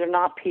dogs, these are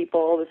not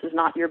people, this is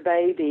not your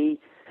baby,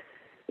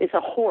 it's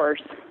a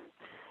horse.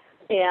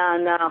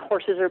 And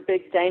horses are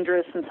big,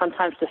 dangerous, and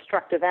sometimes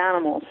destructive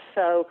animals.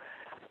 So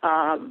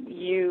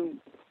you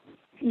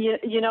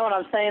know what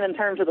I'm saying in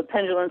terms of the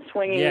pendulum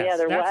swinging the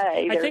other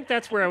way. I think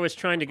that's where I was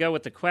trying to go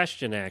with the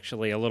question,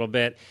 actually, a little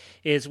bit,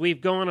 is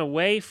we've gone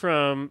away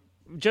from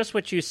just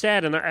what you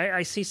said, and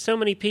I see so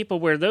many people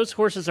where those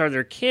horses are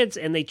their kids,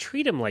 and they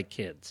treat them like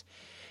kids.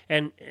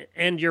 And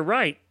you're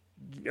right.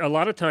 A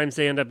lot of times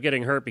they end up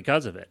getting hurt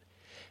because of it.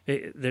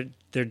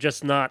 They're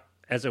just not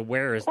as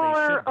aware as they should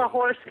be. Or a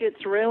horse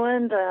gets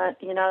ruined.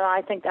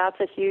 I think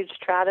that's a huge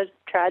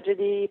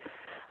tragedy.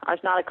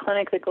 There's not a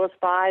clinic that goes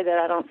by that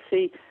I don't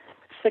see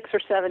 6 or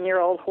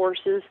 7-year-old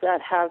horses that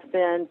have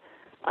been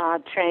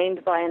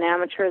trained by an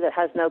amateur that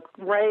has no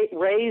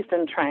raised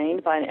and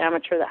trained by an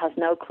amateur that has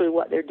no clue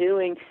what they're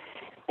doing,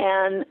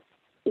 and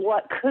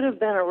what could have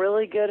been a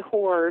really good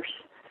horse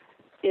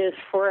is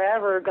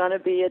forever going to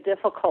be a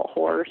difficult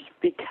horse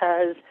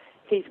because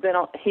he's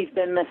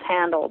been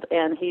mishandled,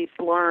 and he's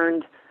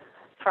learned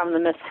from the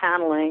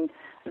mishandling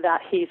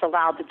that he's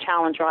allowed to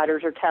challenge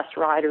riders or test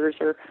riders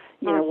or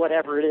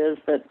whatever it is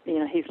that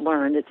he's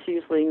learned. It's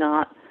usually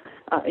not.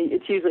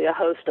 It's usually a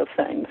host of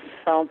things.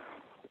 So.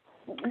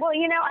 Well,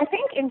 I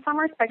think in some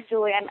respects,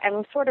 Julie,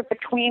 I'm sort of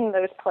between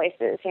those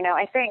places.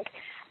 I think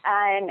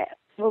on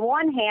the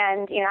one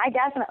hand, I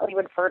definitely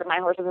would refer to my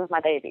horses as my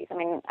babies.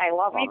 I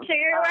love them. Me too,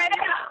 right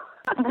now.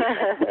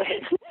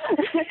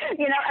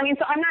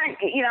 So I'm not,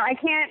 I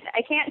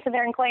can't sit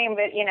there and claim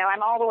that,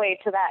 I'm all the way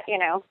to that,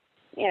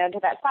 to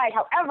that side.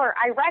 However,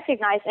 I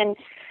recognize, and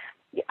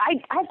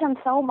I've done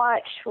so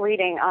much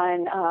reading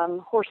on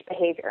horse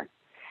behavior.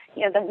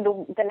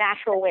 The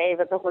natural way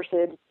that the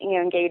horses,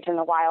 engage in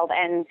the wild.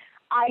 And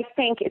I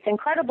think it's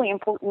incredibly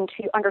important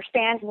to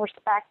understand and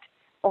respect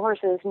a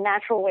horse's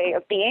natural way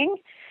of being,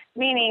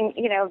 meaning,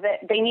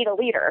 that they need a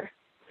leader.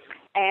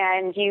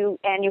 And you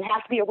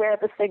have to be aware of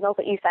the signals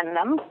that you send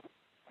them.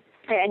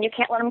 And you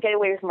can't let them get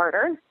away with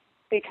murder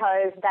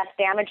because that's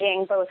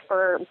damaging both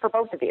for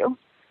both of you.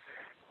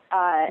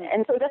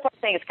 And so that's what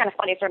I'm saying. It's kind of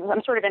funny.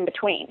 I'm sort of in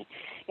between.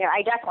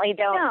 I definitely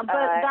don't. Yeah,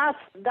 but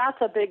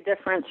that's a big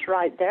difference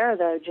right there,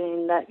 though,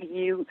 Jeanne. That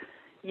you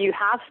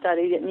have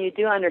studied it and you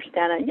do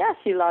understand it. Yes,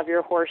 you love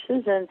your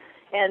horses, and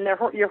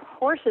your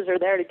horses are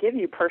there to give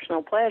you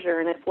personal pleasure.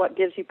 And if what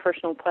gives you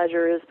personal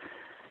pleasure is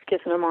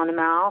kissing them on the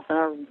mouth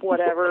or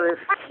whatever,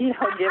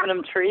 giving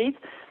them treats,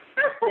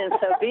 then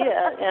so be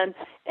it.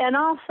 And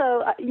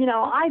also,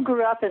 I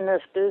grew up in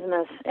this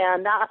business,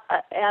 and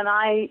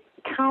I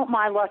count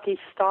my lucky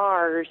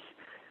stars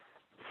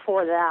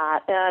for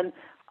that. And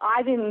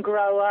I didn't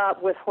grow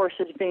up with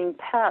horses being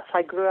pets.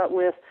 I grew up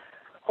with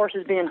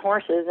horses being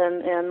horses,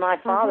 and my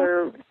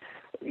father,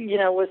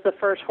 was the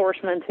first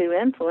horseman to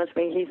influence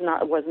me.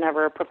 Was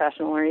never a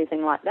professional or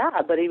anything like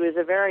that, but he was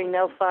a very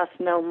no fuss,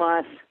 no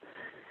muss.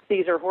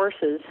 These are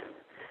horses.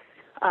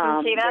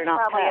 See, that's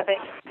probably a big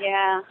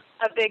difference.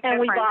 And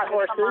we bought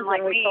horses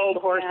and we sold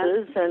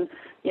horses, and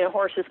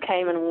horses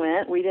came and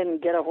went. We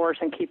didn't get a horse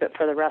and keep it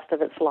for the rest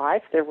of its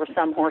life. There were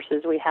some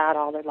horses we had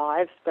all their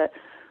lives, but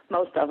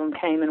most of them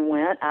came and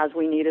went as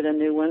we needed a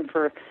new one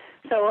for.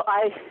 So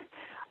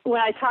when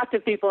I talk to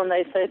people and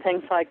they say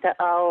things like that,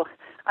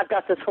 I've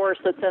got this horse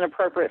that's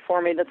inappropriate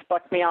for me, that's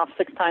bucked me off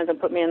 6 times and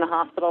put me in the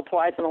hospital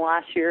twice in the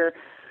last year.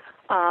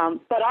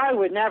 But I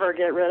would never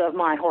get rid of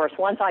my horse.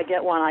 Once I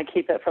get one, I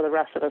keep it for the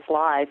rest of its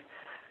life.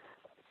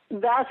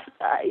 That's,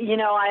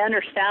 I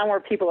understand where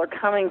people are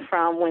coming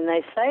from when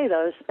they say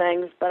those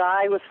things, but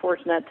I was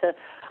fortunate to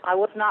I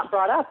was not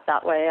brought up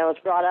that way. I was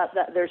brought up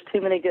that there's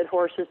too many good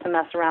horses to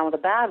mess around with a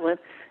bad one,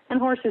 and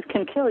horses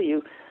can kill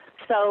you.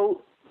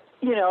 So,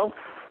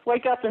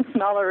 wake up and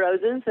smell the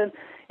roses,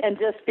 and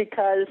just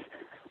because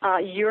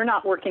you're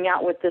not working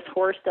out with this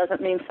horse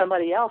doesn't mean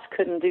somebody else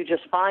couldn't do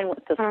just fine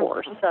with this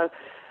horse. So,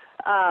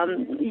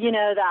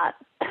 that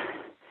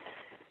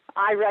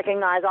I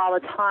recognize all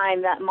the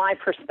time that my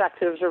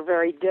perspectives are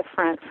very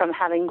different from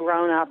having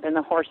grown up in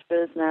the horse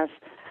business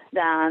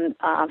than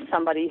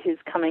somebody who's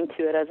coming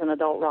to it as an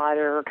adult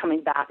rider or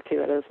coming back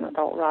to it as an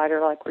adult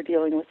rider like we're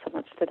dealing with so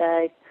much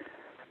today.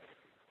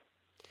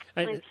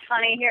 It's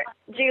funny here,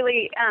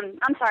 Julie.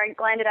 I'm sorry,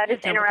 Glenn. Did I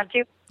just interrupt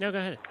you? No, go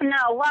ahead.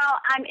 No,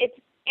 well, it's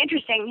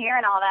interesting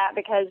hearing all that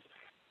because,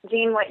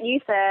 Jeanne, what you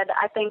said,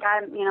 I think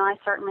I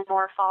certainly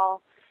more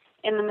fall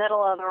in the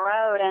middle of the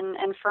road,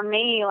 and for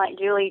me, like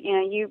Julie,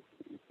 you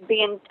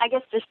being, I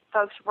guess, just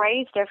folks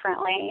raised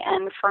differently,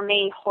 and for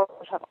me,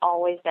 horses have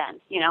always been.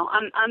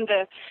 I'm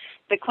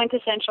the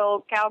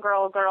quintessential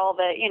cowgirl girl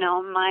that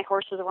my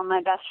horses were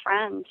my best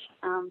friends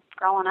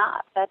growing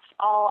up. That's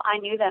all I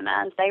knew them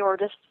as. They were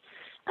just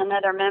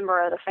another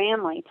member of the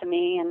family to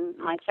me, and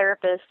my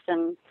therapist,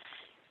 and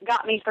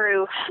got me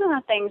through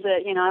things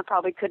that I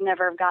probably could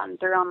never have gotten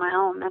through on my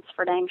own. That's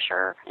for dang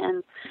sure.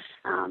 And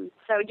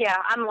so yeah,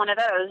 I'm one of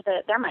those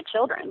that they're my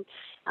children.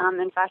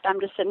 In fact, I'm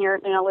just sitting here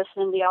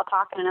listening to y'all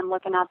talking, and I'm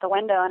looking out the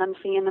window and I'm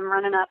seeing them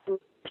running up and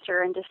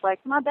just like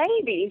my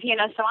babies,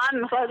 so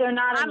I'm they're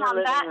not I'm in the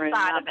on that room.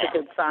 side of That's it.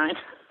 a good sign.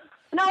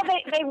 No,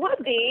 they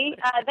would be.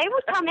 They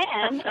would come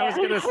in. I was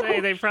going to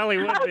say they probably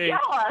would be.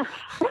 Jealous.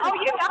 Oh,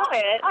 you know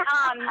it.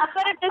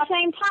 But at the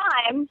same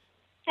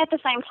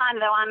time,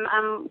 though,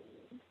 I'm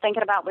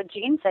thinking about what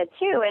Jeanne said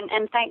too,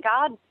 and thank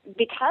God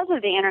because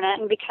of the internet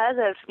and because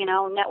of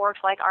networks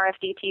like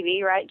RFD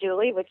TV, right,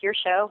 Julie, with your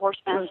show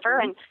Horsemaster,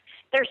 and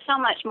there's so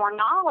much more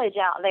knowledge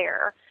out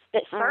there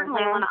that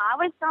certainly when I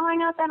was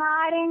growing up and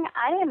riding,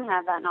 I didn't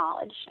have that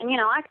knowledge, and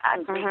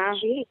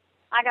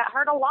I got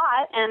hurt a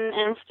lot,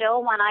 and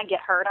still when I get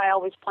hurt, I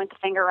always point the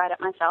finger right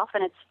at myself,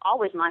 and it's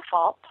always my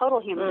fault,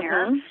 total human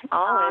error,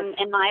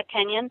 in my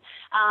opinion.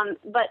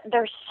 But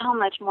there's so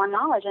much more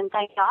knowledge, and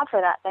thank God for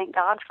that. Thank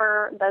God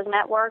for those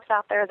networks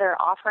out there that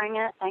are offering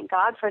it. Thank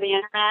God for the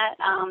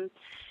internet.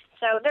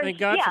 So there's, thank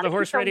God for the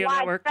Horse Radio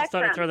Network. Just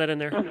thought I'd throw that in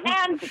there.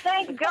 And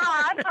thank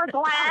God for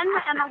Glenn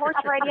and the Horse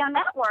Radio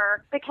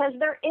Network, because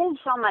there is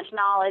so much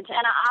knowledge,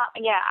 and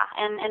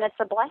and it's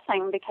a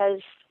blessing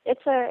because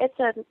it's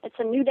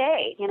a new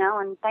day,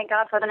 and thank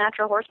God for the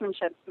natural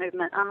horsemanship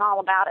movement. I'm all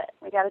about it.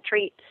 We got to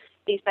treat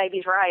these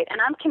babies right, and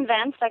I'm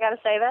convinced, I got to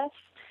say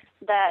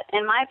this, that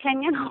in my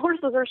opinion,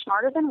 horses are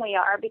smarter than we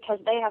are because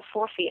they have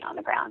 4 feet on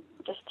the ground,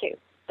 just 2.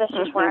 That's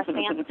just where I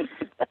stand,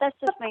 but that's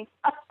just me.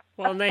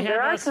 Well, and they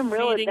have us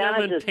feeding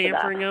them and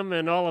pampering them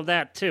and all of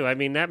that, too. I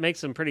mean, that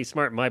makes them pretty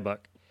smart in my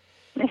book.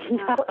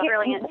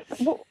 Brilliant.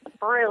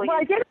 Brilliant. Well,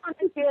 I did want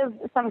to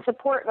give some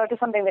support, though, to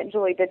something that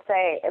Julie did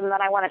say, and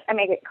then I want to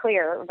make it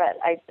clear that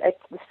I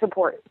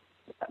support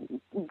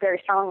very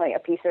strongly a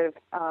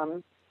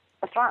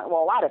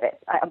lot of it.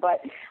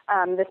 But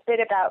this bit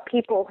about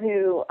people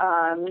who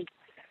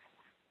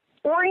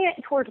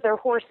orient towards their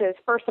horses,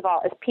 first of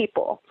all, as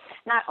people,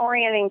 not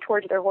orienting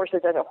towards their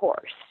horses as a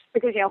horse.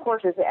 Because,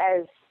 horses,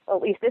 as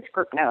at least this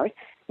group knows,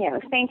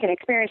 think and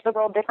experience the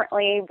world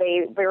differently.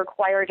 They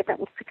require a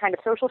different kind of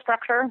social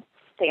structure.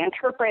 They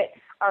interpret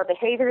our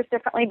behaviors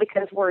differently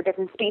because we're a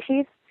different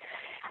species.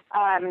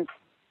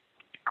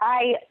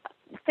 I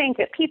think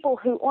that people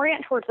who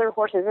orient towards their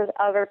horses as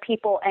other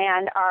people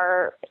and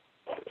are,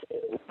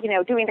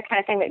 doing the kind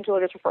of thing that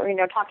Julia was referring,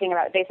 talking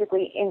about,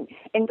 basically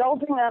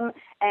indulging them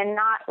and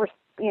not,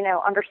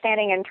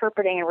 understanding,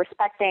 interpreting, and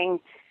respecting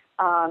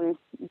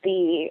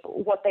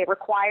what they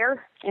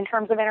require in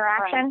terms of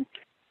interaction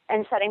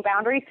and setting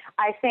boundaries.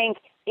 I think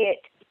it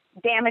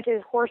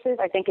damages horses.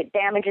 I think it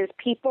damages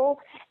people.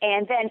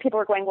 And then people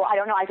are going, well, I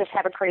don't know, I just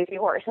have a crazy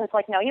horse. And it's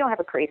like, no, you don't have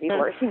a crazy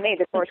horse. You made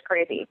this horse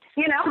crazy,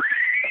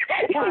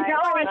 It's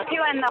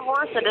doing the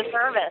horse a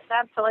disservice.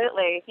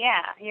 Absolutely.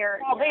 Yeah.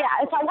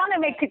 So I want to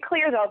make it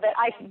clear, though, that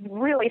I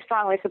really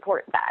strongly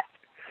support that.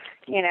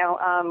 I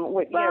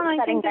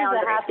think there's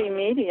a happy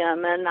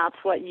medium, and that's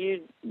what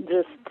you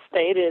just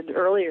stated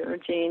earlier,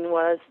 Jeanne,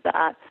 was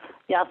that,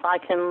 yes, I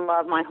can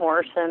love my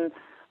horse and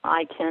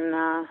I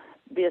can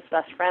be his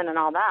best friend and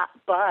all that,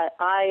 but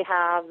I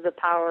have the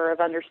power of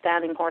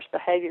understanding horse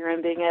behavior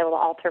and being able to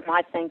alter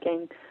my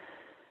thinking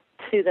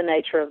to the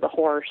nature of the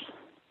horse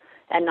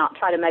and not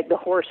try to make the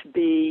horse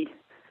be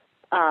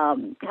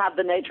have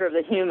the nature of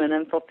the human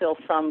and fulfill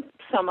some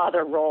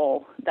other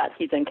role that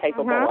he's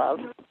incapable of.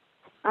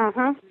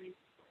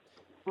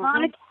 Well, I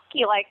think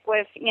like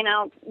with,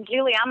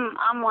 Julie,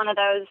 I'm one of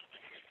those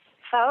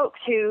folks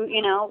who,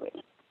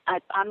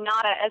 I'm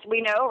not as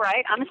we know,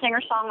 right? I'm a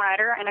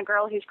singer-songwriter and a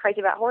girl who's crazy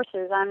about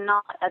horses. I'm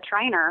not a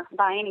trainer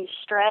by any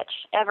stretch,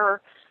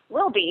 ever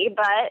will be,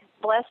 but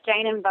bless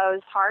Jane and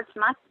Bo's hearts,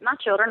 my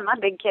children, my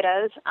big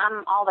kiddos,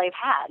 I'm all they've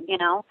had,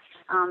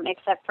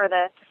 except for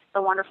the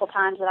wonderful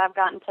times that I've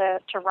gotten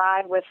to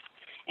ride with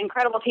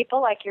incredible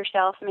people like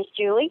yourself, Miss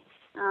Julie.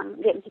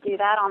 getting to do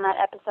that on that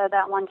episode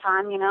that one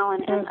time,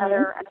 and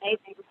other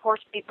amazing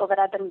horse people that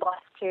I've been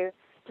blessed to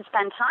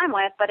spend time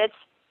with. But it's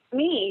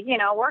me,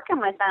 working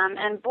with them.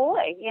 And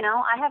boy,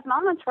 I have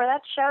moments where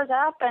that shows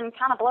up and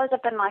kind of blows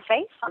up in my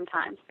face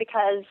sometimes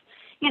because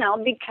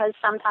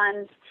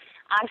sometimes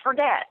I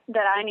forget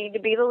that I need to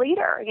be the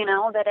leader,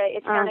 that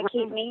it's going to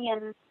keep me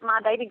and my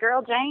baby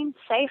girl, Jeanne,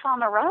 safe on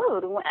the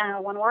road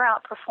when we're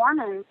out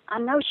performing. I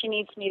know she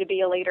needs me to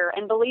be a leader.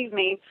 And believe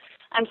me,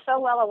 I'm so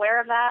well aware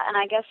of that. And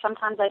I guess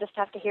sometimes I just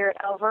have to hear it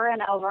over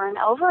and over and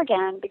over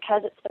again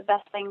because it's the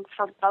best thing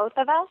for both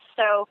of us.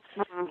 So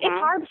it's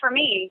hard for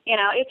me.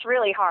 It's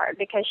really hard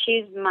because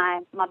she's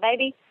my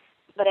baby.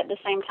 But at the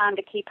same time,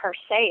 to keep her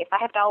safe, I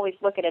have to always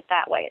look at it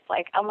that way. It's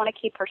like I want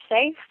to keep her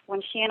safe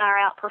when she and I are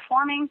out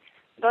performing,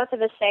 both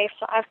of us safe.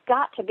 So I've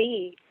got to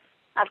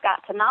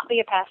not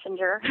be a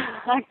passenger.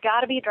 I've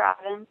got to be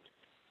driving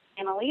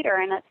and a leader,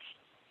 and it's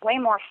way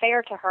more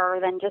fair to her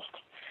than just,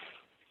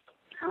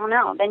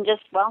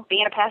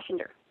 being a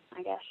passenger,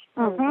 I guess.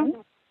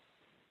 And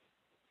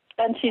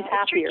she's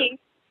happier. Tricky.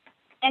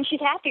 And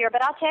she's happier,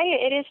 but I'll tell you,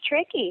 it is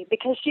tricky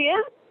because she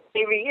is,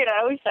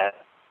 so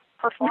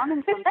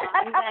performing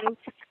sometimes, and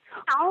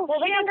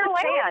she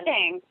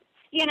understands,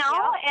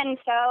 and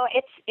so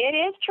it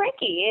is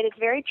tricky. It is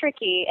very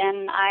tricky,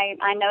 and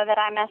I know that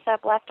I mess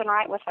up left and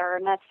right with her,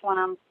 and that's when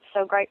I'm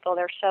so grateful.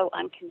 They're so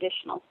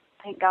unconditional.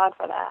 Thank God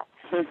for that.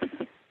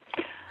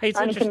 Hey,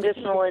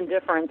 unconditional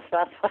indifference.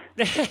 That's one of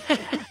the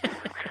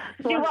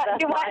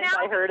best lines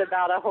I heard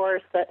about a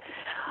horse, that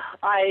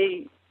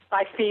I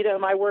feed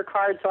him, I work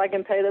hard so I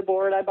can pay the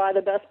board, I buy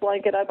the best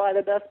blanket, I buy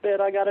the best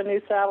bit, I got a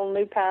new saddle,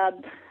 new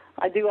pad,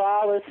 I do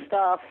all this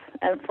stuff,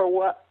 and for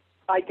what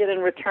I get in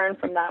return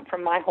from that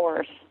from my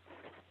horse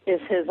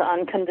is his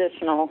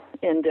unconditional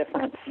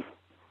indifference.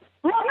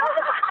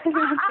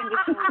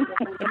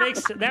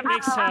 That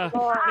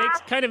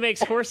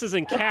makes horses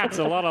and cats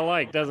a lot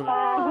alike, doesn't it?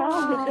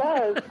 It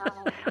does.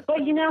 Well,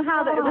 you know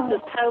how this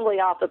is totally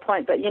off the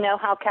point, but you know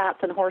how cats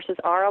and horses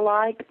are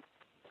alike?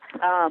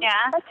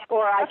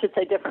 Or I should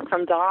say different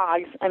from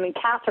dogs. I mean,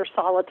 cats are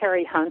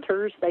solitary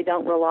hunters. They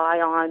don't rely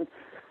on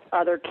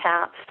other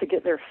cats to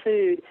get their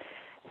food.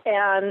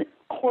 And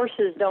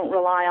horses don't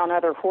rely on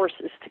other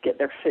horses to get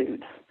their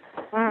food.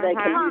 They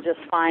can do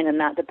just fine in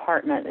that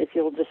department if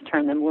you'll just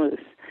turn them loose.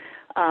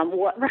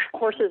 What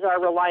horses are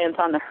reliant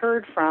on the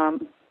herd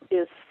from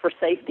is for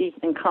safety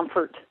and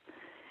comfort.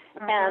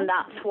 And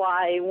that's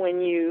why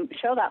when you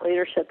show that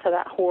leadership to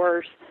that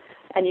horse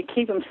and you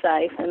keep him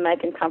safe and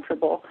make him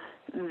comfortable,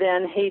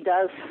 then he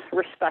does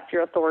respect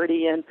your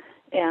authority and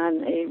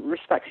he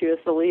respects you as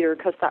the leader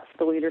because that's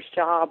the leader's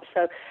job.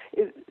 So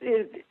it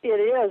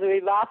is.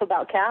 We laugh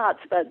about cats,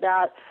 but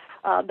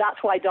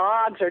that's why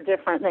dogs are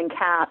different than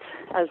cats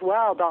as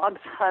well.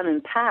 Dogs hunt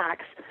in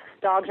packs.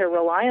 Dogs are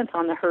reliant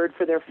on the herd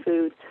for their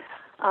food.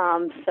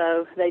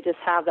 So they just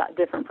have that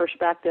different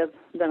perspective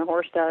than a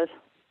horse does.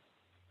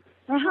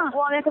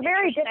 Well, and it's a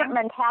very different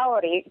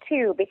mentality,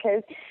 too,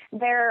 because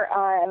they're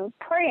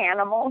prey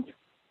animals.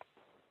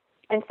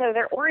 And so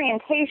their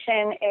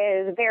orientation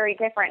is very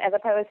different as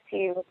opposed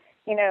to,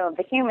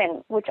 the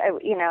human, which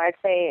I'd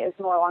say is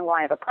more along the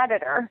line of a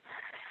predator.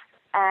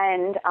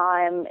 And,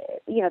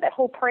 that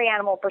whole prey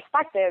animal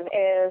perspective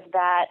is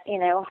that,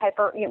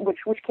 which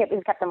has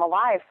kept them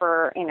alive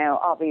for,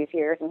 all these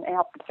years and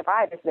helped them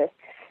survive is this,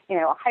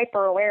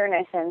 hyper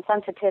awareness and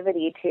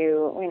sensitivity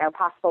to,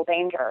 possible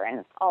danger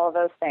and all of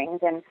those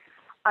things. And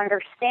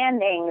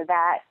understanding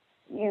that,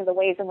 the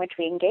ways in which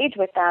we engage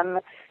with them,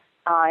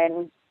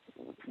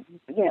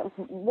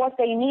 what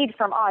they need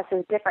from us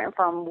is different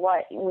from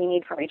what we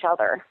need from each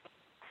other.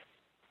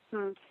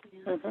 That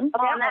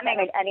didn't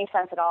make any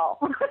sense at all.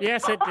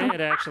 Yes, it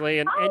did, actually.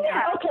 And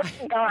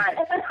okay, go on.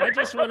 I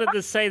just wanted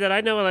to say that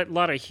I know a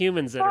lot of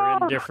humans that are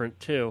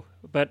indifferent, too.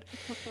 But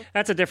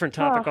that's a different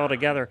topic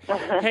altogether.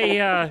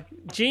 Hey,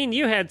 Jeanne,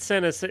 you had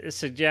sent a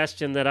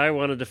suggestion that I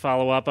wanted to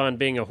follow up on.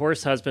 Being a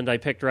horse husband, I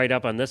picked right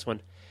up on this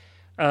one.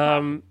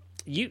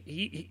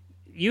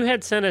 You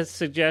had sent a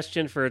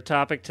suggestion for a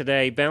topic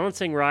today,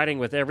 balancing riding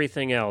with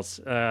everything else,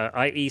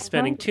 i.e.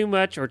 spending too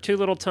much or too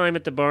little time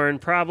at the barn,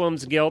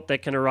 problems, guilt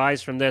that can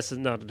arise from this,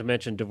 and not to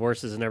mention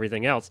divorces and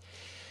everything else.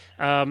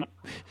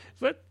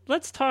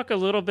 Let's talk a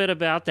little bit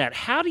about that.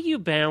 How do you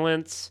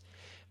balance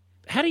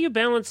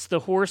the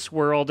horse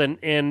world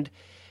and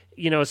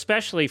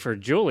especially for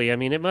Julie? I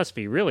mean, it must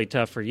be really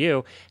tough for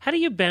you. How do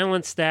you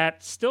balance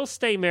that, still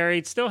stay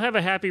married, still have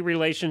a happy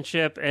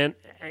relationship, and,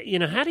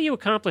 how do you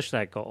accomplish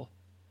that goal?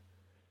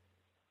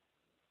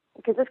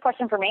 Is this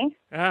question for me?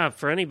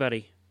 For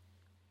anybody.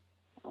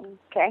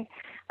 Okay.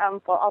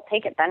 Well, I'll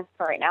take it then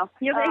for right now.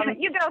 You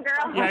go,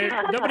 girl.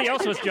 Yeah, nobody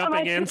else was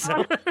jumping in, so.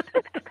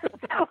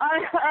 All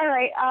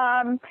right.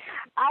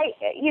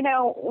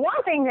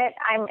 One thing that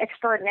I'm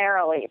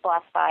extraordinarily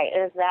blessed by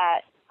is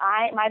that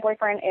my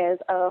boyfriend is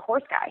a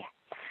horse guy.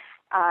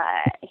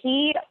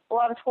 He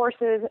loves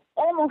horses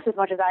almost as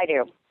much as I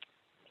do.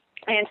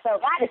 And so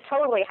that is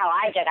totally how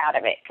I get out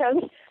of it,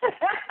 because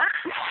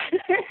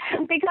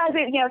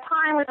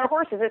time with our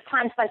horses is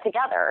time spent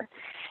together.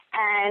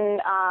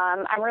 And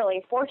I'm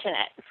really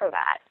fortunate for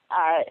that.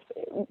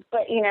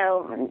 But, you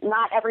know,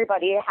 not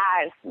everybody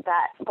has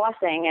that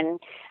blessing.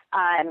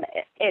 And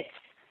it's,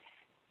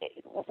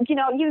 you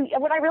know,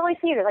 what I really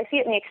see is I see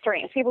it in the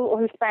extremes. People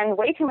who spend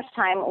way too much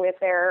time with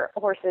their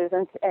horses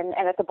and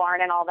at the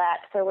barn and all that,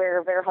 so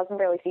where their husband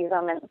barely sees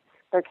them and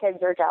their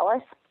kids are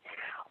jealous.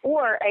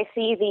 Or I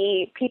see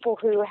the people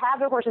who have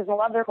their horses and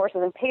love their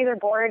horses and pay their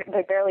board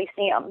but barely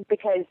see them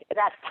because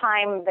that's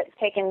time that's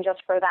taken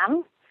just for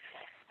them.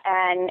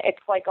 And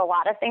it's like a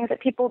lot of things that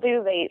people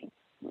do.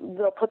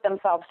 They'll put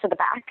themselves to the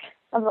back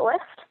of the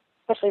list,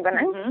 especially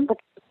women, put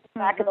the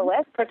back of the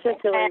list.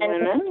 Particularly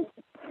women.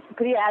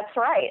 Yeah, that's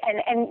right.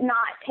 And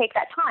not take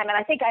that time. And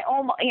I think I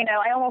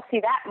almost see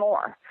that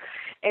more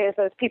is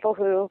those people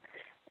who,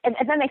 and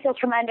then they feel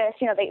tremendous,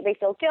 you know, they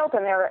feel guilt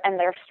and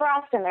they're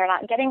stressed and they're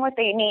not getting what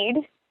they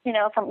need, you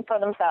know, for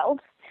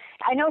themselves.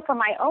 I know for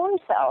my own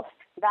self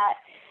that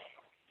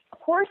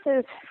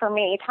horses, for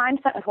me, time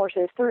spent with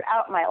horses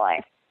throughout my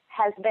life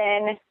has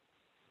been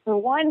the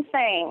one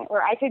thing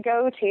where I could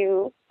go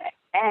to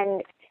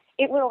and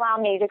it would allow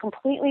me to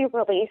completely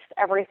release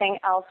everything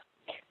else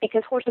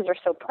because horses are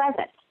so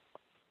present.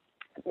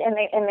 And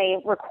they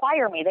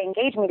require me, they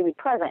engage me to be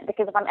present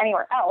because if I'm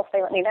anywhere else,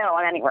 they let me know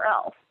I'm anywhere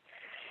else.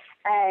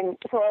 And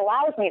so it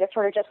allows me to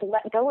sort of just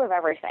let go of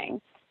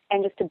everything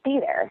and just to be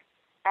there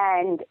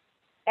and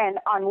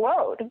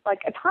unload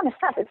like a ton of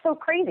stuff. It's so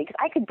crazy because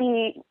I could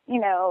be, you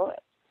know,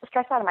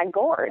 stressed out of my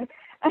gourd.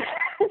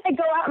 I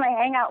go out and I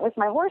hang out with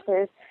my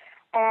horses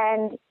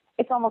and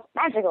it's almost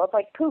magical. It's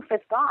like poof,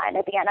 it's gone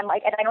at the end. I'm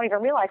like, and I don't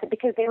even realize it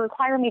because they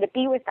require me to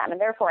be with them,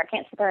 and therefore I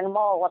can't sit there and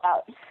mull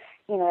about,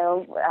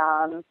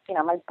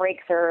 my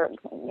brakes or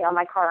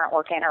my car aren't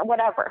working or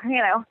whatever. You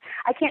know,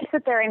 I can't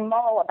sit there and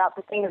mull about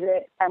the things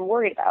that I'm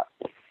worried about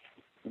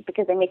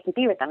because they make me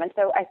be with them. And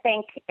so I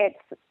think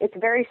it's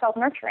very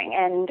self-nurturing,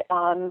 and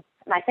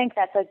I think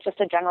that's just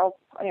a general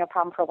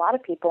problem for a lot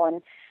of people,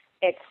 and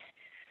it's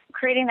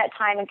creating that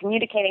time and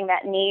communicating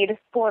that need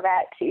for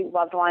that to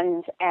loved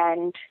ones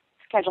and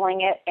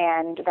scheduling it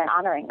and then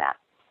honoring that.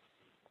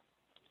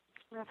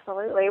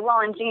 Absolutely. Well,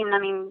 and Jeanne, I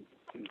mean,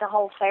 the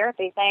whole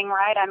therapy thing,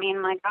 right? I mean,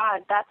 my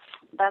God,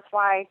 that's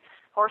why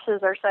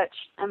horses are such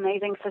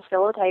amazing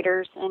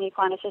facilitators in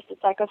equine-assisted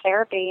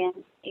psychotherapy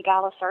and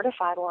EGALA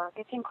certified work.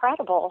 It's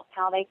incredible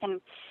how they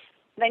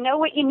know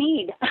what you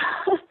need.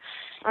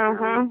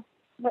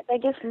 But they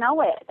just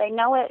know it. They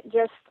know it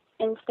just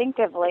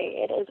instinctively.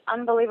 It is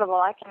unbelievable.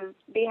 I can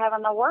be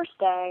having the worst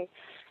day,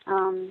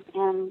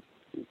 and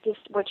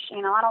just, which,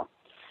 I don't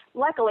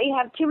luckily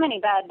have too many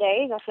bad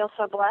days. I feel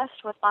so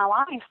blessed with my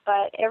life,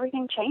 but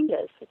everything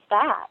changes. It's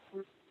that.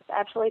 It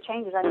absolutely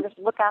changes. I can just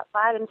look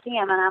outside and see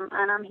them,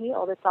 and I'm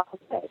healed. It's all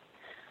good.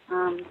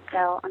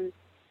 So I'm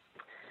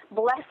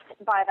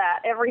blessed by that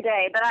every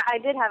day. But I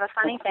did have a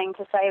funny thing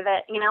to say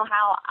that,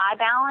 how I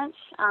balance,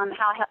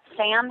 how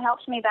Sam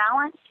helps me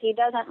balance. He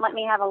doesn't let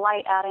me have a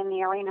light out in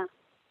the arena,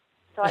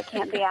 so I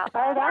can't be out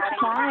there. Oh, that's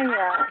fine.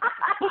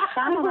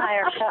 Sean and I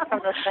are cut from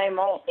the same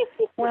mold.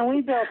 When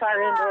we built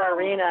our indoor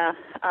arena,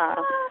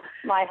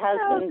 my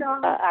husband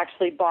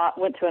actually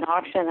went to an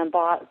auction and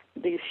bought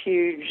these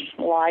huge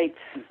lights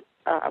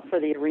for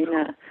the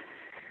arena.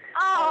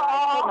 Oh.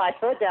 I put my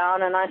foot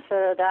down and I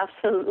said,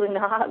 absolutely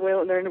not. There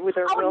will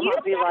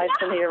not be lights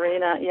in the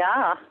arena.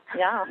 Yeah.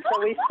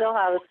 So we still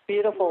have this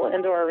beautiful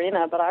indoor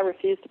arena, but I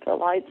refuse to put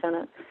lights in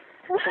it.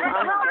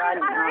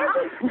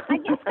 I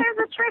guess there's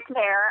a trick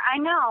there. I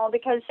know,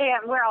 because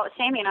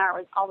Sammy and I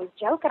are always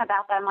joking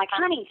about that. I'm like,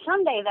 honey,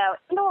 someday though,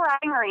 indoor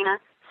riding arena,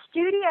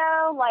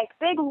 studio, like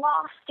big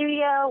loft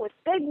studio with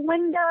big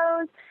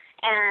windows,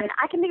 and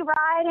I can be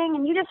riding,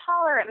 and you just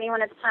holler at me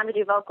when it's time to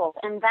do vocals,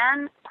 and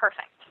then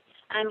perfect.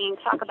 I mean,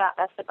 talk about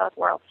best of both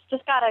worlds.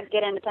 Just got to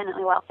get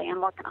independently wealthy.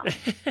 I'm working on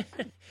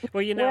it.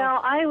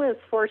 Well, I was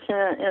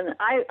fortunate, and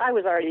I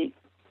was already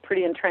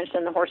pretty entrenched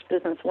in the horse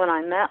business when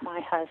I met my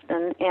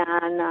husband,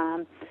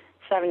 and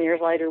 7 years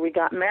later we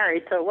got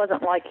married, so it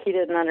wasn't like he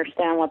didn't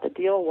understand what the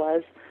deal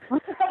was.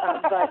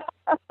 But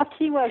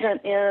he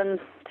wasn't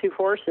into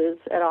horses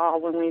at all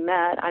when we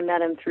met. I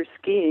met him through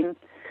skiing.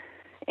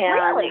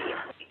 And, really?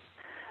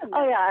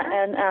 Oh, yeah,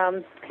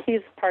 and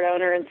he's part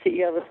owner and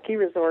CEO of a ski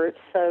resort,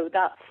 so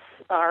that's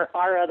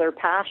our other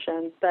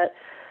passion. But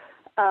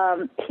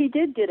he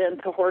did get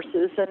into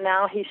horses, and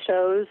now he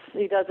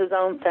does his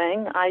own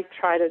thing. I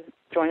try to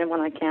join him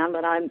when I can,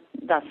 but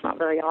that's not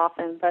very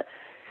often. But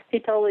he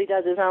totally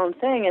does his own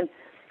thing. And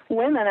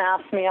women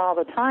ask me all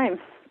the time,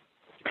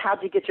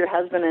 how'd you get your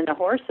husband into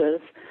horses?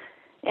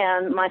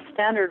 And my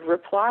standard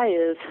reply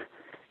is,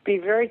 be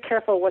very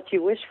careful what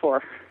you wish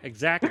for.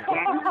 Exactly. Because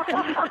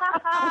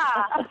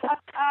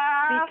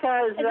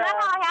is that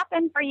how it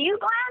happened for you,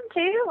 Glenn,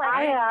 too?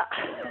 I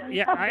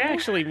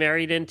actually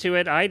married into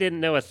it. I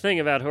didn't know a thing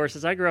about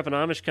horses. I grew up in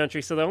Amish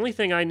country, so the only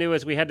thing I knew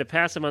is we had to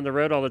pass them on the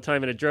road all the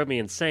time, and it drove me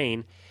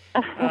insane.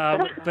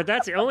 But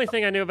that's the only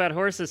thing I knew about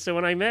horses. So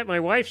when I met my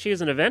wife, she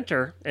was an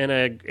eventer and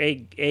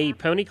a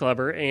pony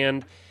clubber,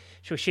 and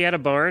she had a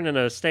barn and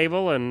a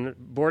stable and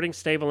boarding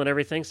stable and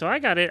everything. So I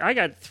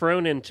got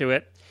thrown into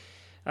it.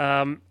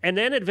 And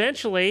then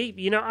eventually,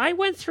 I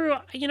went through,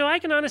 I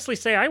can honestly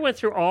say I went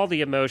through all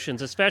the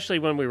emotions, especially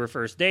when we were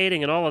first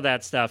dating and all of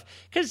that stuff.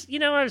 Because,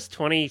 I was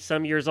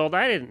 20-some years old.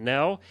 I didn't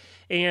know.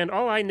 And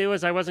all I knew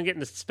is I wasn't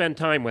getting to spend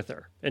time with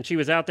her. And she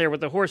was out there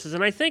with the horses.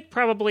 And I think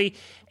probably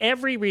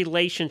every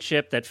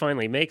relationship that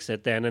finally makes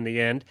it then in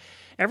the end,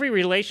 every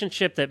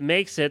relationship that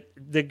makes it,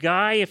 the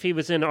guy, if he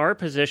was in our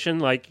position,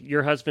 like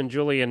your husband,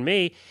 Julie, and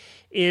me,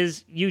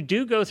 is you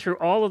do go through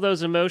all of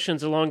those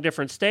emotions along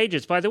different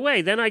stages. By the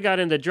way, then I got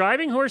into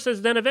driving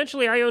horses. Then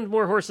eventually I owned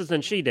more horses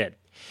than she did.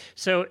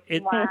 So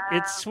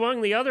it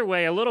swung the other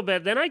way a little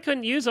bit. Then I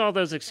couldn't use all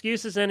those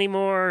excuses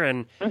anymore.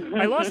 And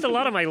I lost a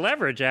lot of my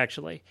leverage,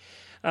 actually.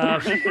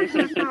 So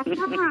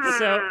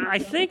I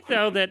think,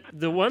 though, that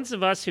the ones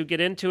of us who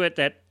get into it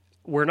that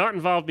were not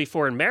involved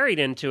before and married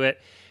into it,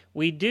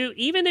 we do,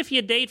 even if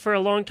you date for a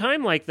long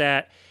time like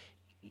that,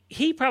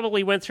 he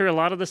probably went through a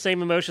lot of the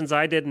same emotions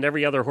I did and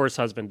every other horse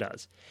husband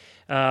does.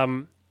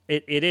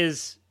 It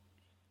is,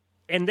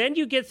 and then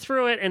you get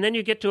through it, and then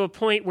you get to a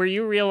point where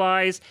you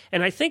realize,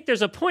 and I think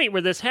there's a point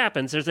where this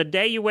happens. There's a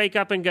day you wake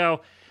up and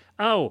go,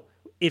 oh,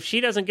 if she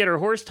doesn't get her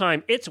horse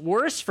time, it's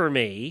worse for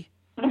me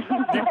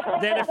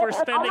than if we're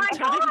spending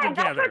time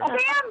together.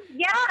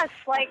 Yes,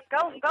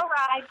 go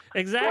ride.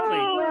 Exactly.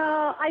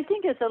 Well, I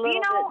think it's a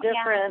little bit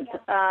different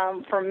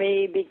for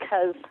me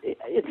because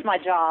it's my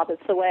job.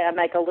 It's the way I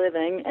make a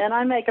living, and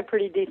I make a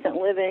pretty decent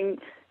living,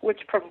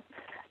 which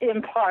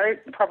in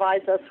part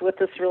provides us with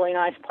this really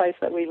nice place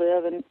that we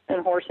live and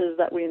horses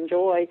that we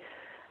enjoy.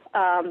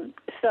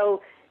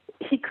 So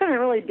he couldn't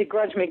really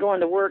begrudge me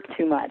going to work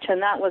too much,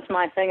 and that was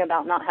my thing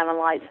about not having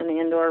lights in the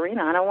indoor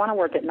arena. I don't want to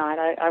work at night.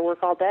 I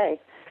work all day.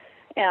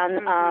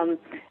 And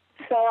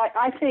so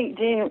I think,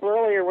 Jeanne,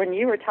 earlier when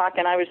you were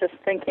talking, I was just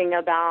thinking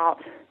about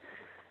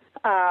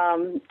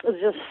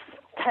just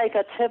take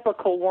a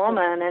typical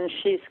woman, and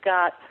she's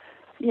got,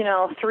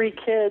 3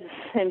 kids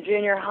in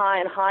junior high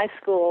and high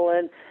school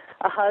and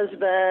a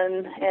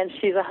husband, and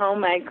she's a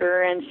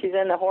homemaker, and she's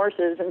into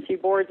horses, and she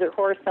boards her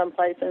horse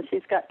someplace, and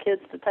she's got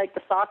kids to take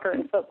to soccer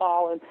and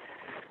football and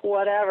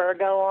whatever,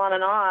 go on,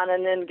 and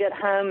then get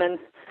home and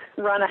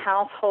run a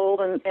household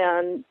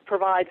and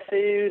provide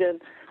food and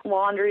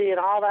laundry and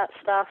all that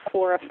stuff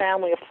for a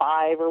family of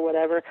 5 or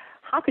whatever.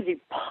 How could you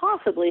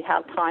possibly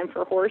have time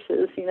for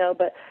horses,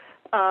 But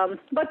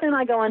then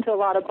I go into a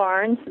lot of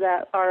barns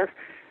that are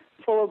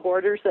full of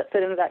boarders that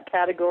fit into that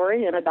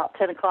category, and about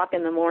 10 o'clock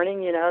in the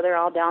morning, they're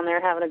all down there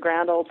having a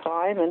grand old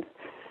time, and,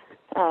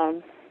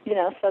 so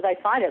they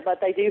find it.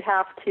 But you do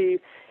have to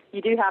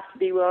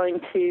be willing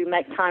to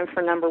make time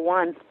for number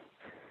one.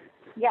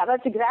 Yeah,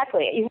 that's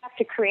exactly it. You have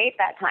to create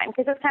that time,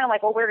 because it's kind of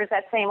like, well, where does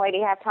that same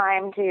lady have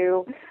time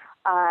to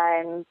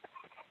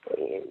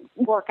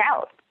work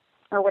out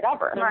or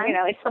whatever? Right.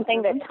 It's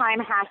something that time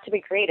has to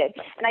be created.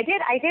 And I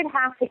did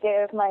have to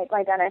give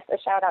my dentist a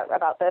shout out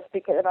about this,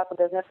 because about the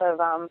business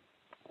of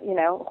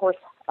horse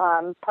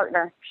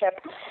partnership,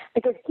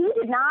 because he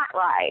did not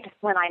ride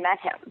when I met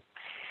him.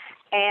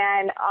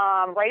 And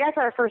right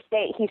after our first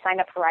date, he signed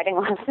up for riding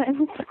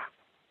lessons.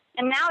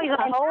 And now he's a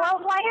polo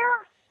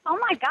player? Oh,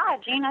 my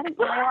God, Jeanne, I didn't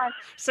realize.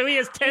 So he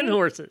has 10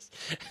 horses.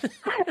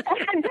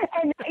 and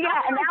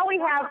now we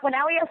have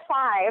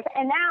 5.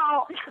 And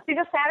now,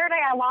 because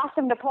Saturday I lost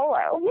him to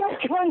polo. He has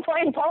to go and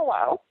play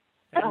polo.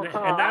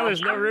 And now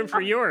there's no room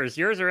for yours.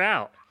 Yours are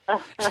out.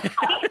 I just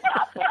had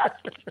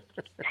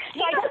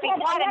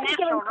a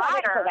natural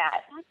rider for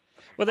that.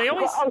 Well, they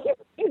always.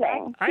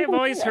 I've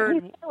always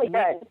heard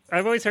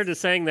the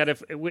saying that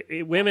if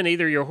women,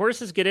 either your horse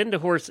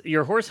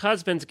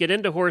husbands get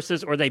into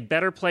horses, or they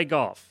better play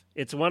golf.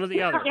 It's one or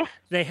the other.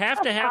 They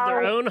have to have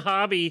their own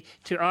hobby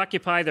to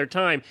occupy their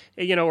time,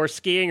 or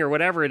skiing or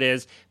whatever it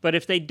is. But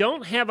if they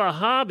don't have a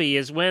hobby,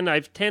 is when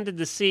I've tended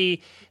to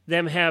see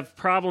them have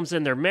problems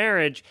in their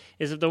marriage,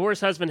 is if the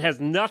horse husband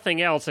has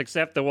nothing else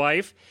except the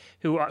wife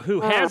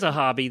who has a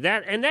hobby.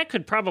 That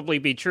could probably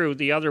be true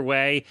the other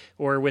way,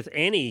 or with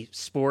any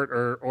sport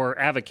or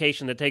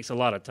avocation that takes a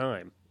lot of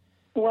time.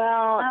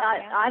 Well,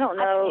 I don't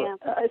know.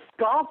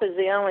 Golf is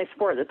the only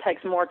sport that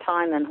takes more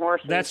time than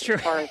horses. That's true.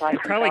 As far as I it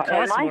probably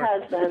costs more. My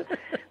husband,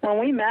 when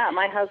we met,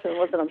 my husband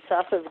was an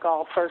obsessive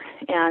golfer,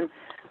 and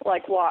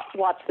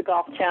watched the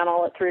Golf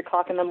Channel at 3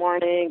 o'clock in the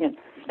morning and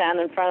stand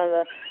in front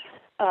of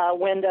the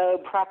window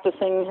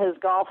practicing his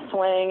golf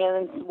swing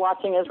and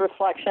watching his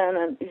reflection,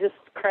 and just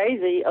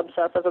crazy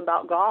obsessive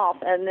about golf.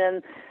 And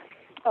then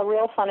a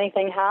real funny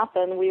thing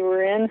happened. We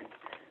were in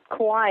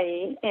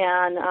Kauai,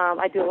 and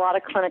I do a lot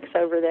of clinics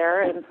over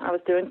there, and I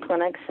was doing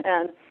clinics,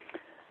 and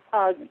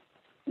a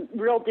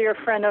real dear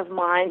friend of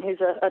mine who's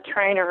a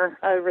trainer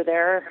over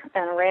there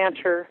and a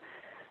rancher,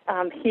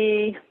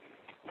 he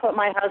put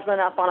my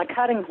husband up on a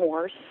cutting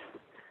horse,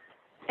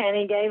 and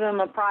he gave him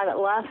a private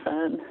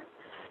lesson,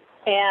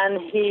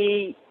 and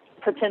he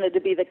pretended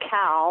to be the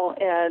cow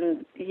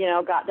and,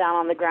 got down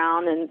on the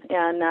ground,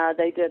 and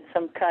they did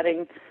some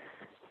cutting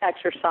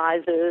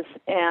exercises,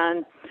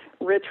 and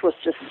Rich was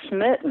just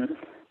smitten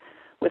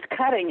with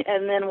cutting.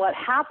 And then what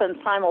happened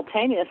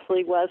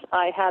simultaneously was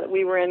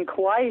we were in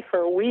Kauai for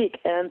a week,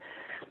 and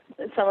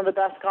some of the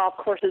best golf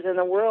courses in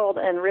the world,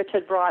 and Rich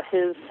had brought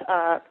his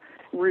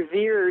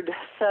revered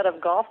set of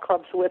golf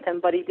clubs with him,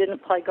 but he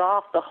didn't play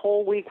golf the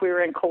whole week we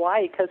were in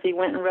Kauai because he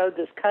went and rode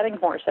this cutting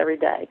horse every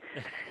day.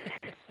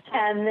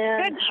 And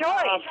then, good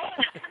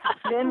choice.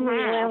 Then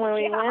when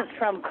we went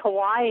from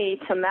Kauai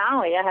to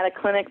Maui, I had a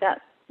clinic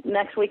that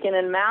next weekend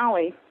in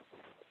Maui.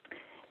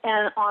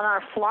 And on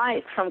our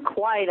flight from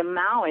Kauai to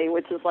Maui,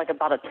 which is like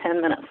about a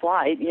 10-minute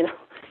flight, you know,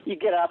 you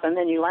get up and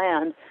then you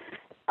land,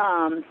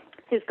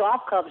 his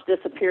golf clubs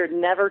disappeared,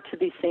 never to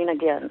be seen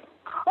again.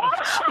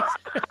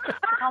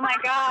 Oh, my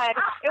God.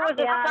 It was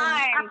a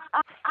sign.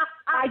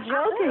 I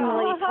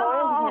jokingly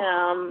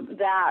told him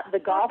that the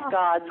golf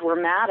gods were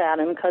mad at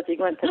him because he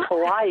went to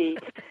Kauai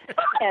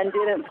and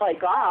didn't play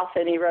golf,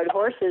 and he rode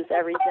horses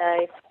every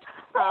day.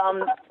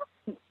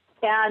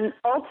 And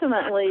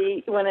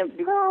ultimately, when it,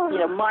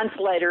 months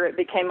later, it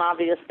became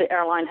obvious the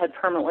airline had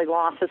permanently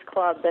lost his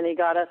clubs, and he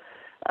got a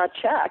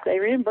check. They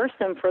reimbursed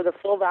him for the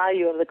full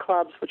value of the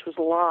clubs, which was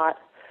a lot.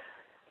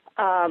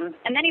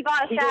 And then he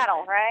bought a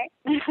saddle, right?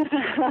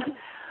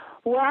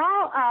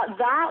 Well,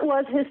 that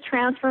was his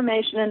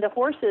transformation into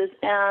horses,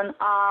 and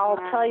I'll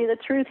tell you the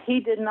truth,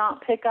 he did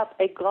not pick up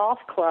a golf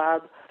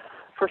club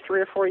for 3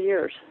 or 4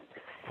 years.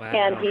 Wow.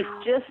 And he's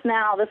just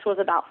now, this was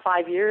about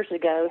 5 years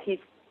ago, he's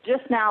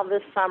just now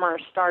this summer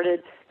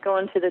started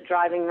going to the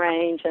driving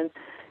range, and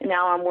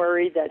now I'm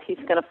worried that he's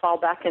going to fall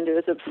back into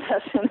his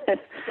obsession and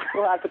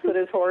we'll have to put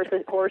his horse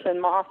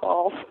in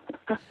mothballs.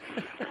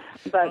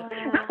 But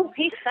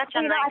he's such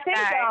a nice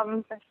guy.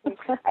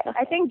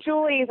 I think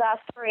Julie's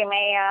story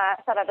may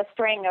set up a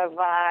string of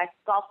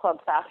golf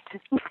club theft.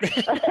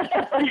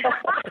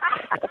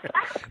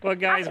 Well,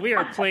 guys, we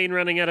are plain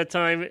running out of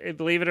time,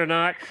 believe it or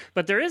not.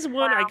 But there is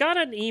one. Wow. I got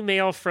an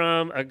email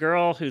from a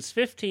girl who's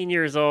 15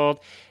 years old,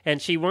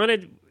 and she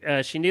wanted.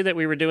 She knew that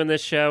we were doing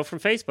this show from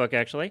Facebook,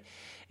 actually.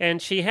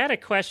 And she had a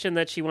question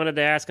that she wanted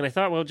to ask, and I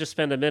thought we'll just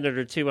spend a minute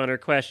or two on her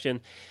question.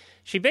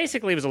 She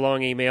basically, it was a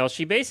long email,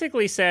 she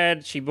basically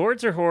said she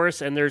boards her horse,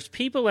 and there's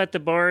people at the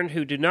barn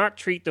who do not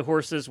treat the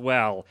horses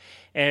well.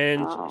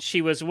 And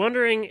she was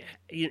wondering,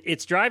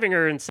 it's driving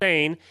her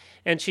insane,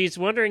 and she's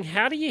wondering,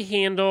 how do you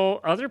handle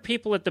other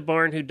people at the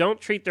barn who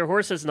don't treat their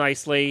horses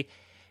nicely?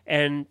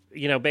 And,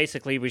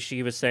 basically what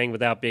she was saying,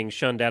 without being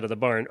shunned out of the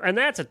barn. And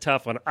that's a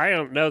tough one. I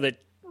don't know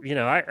that,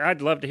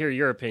 I'd love to hear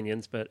your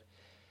opinions, but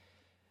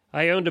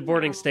I owned a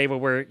boarding stable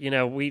where,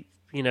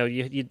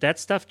 that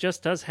stuff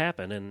just does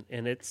happen,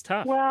 and it's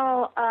tough.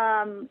 Well,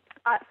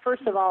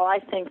 first of all, I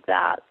think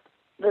that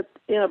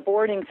in a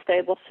boarding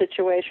stable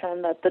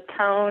situation, that the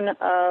tone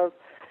of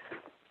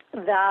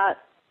that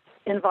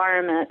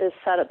environment is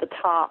set at the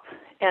top.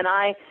 And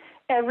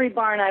every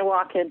barn I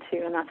walk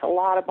into, and that's a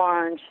lot of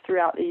barns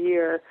throughout the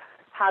year,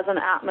 has an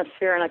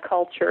atmosphere and a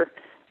culture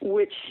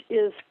which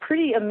is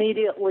pretty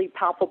immediately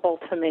palpable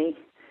to me.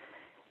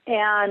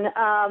 And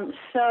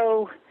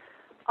so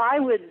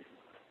I would,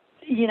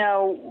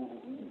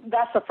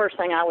 that's the first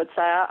thing I would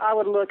say. I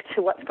would look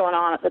to what's going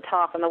on at the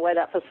top and the way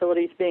that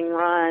facility is being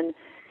run.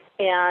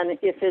 And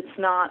if it's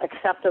not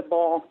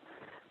acceptable,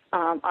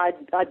 I'd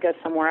go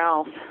somewhere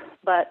else.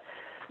 But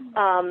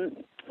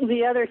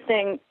the other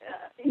thing,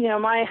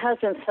 my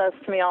husband says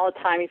to me all the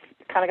time, he's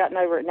kind of gotten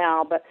over it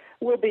now, but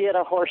we'll be at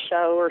a horse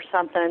show or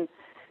something,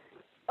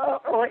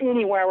 or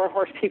anywhere where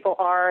horse people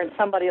are, and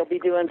somebody will be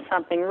doing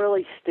something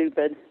really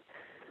stupid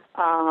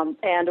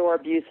and or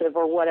abusive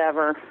or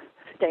whatever,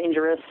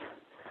 dangerous.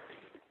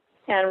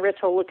 And Rich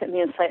will look at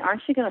me and say,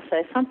 aren't you going to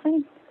say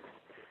something?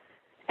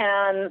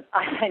 And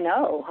I say,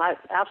 no,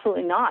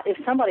 absolutely not. If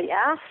somebody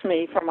asks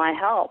me for my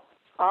help,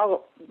 I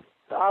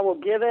will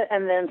give it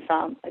and then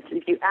some.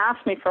 If you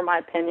ask me for my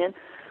opinion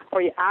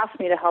or you ask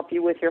me to help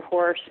you with your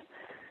horse,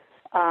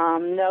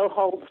 no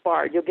holds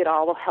barred. You'll get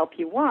all the help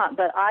you want.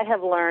 But I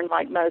have learned,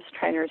 like most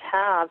trainers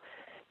have,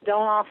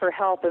 don't offer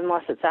help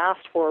unless it's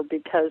asked for,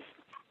 because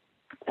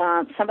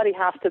somebody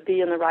has to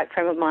be in the right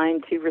frame of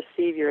mind to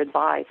receive your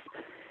advice.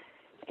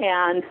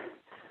 And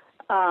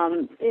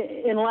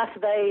unless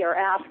they are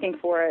asking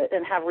for it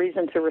and have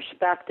reason to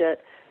respect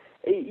it,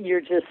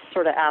 you're just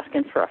sort of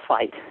asking for a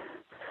fight.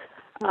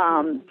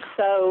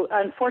 So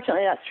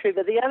unfortunately that's true.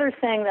 But the other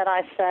thing that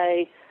I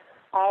say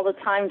all the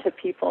time to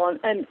people,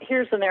 and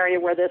here's an area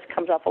where this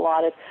comes up a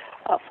lot, is,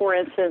 for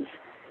instance,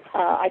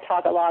 I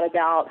talk a lot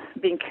about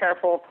being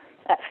careful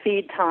at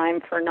feed time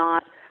for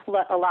not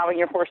allowing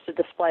your horse to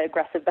display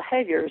aggressive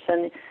behaviors,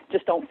 and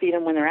just don't feed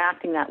them when they're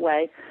acting that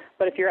way.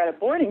 But if you're at a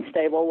boarding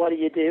stable, what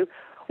do?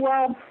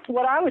 Well,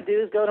 what I would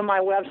do is go to my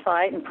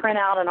website and print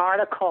out an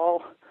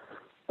article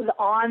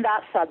on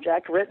that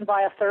subject written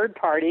by a third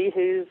party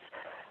who's,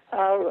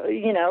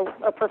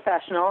 a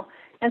professional,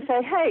 and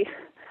say, hey,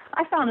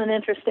 I found an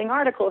interesting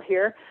article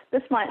here.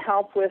 This might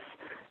help with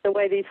the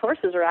way these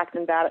horses are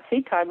acting bad at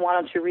feed time. Why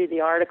don't you read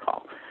the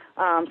article?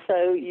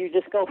 So you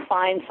just go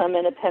find some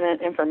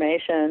independent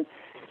information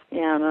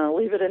and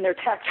leave it in their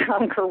tech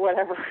trunk or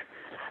whatever.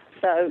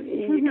 So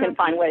you can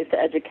find ways to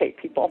educate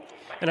people.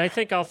 And I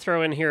think I'll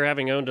throw in here,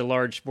 having owned a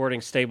large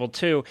boarding stable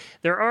too,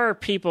 there are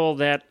people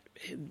that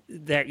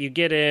you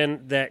get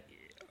in that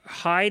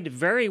hide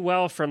very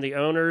well from the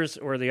owners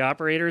or the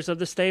operators of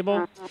the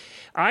stable.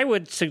 I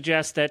would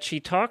suggest that she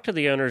talk to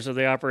the owners or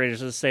the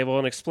operators of the stable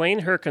and explain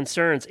her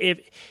concerns. If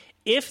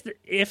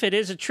it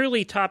is a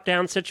truly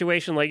top-down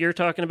situation like you're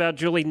talking about,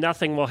 Julie,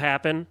 nothing will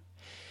happen.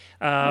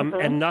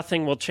 And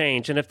nothing will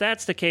change. And if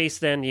that's the case,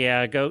 then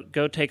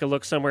go take a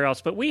look somewhere else.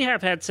 But we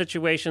have had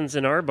situations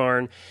in our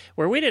barn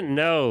where we didn't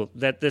know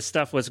that this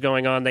stuff was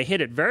going on. They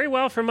hid it very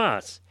well from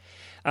us.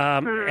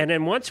 And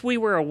then once we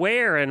were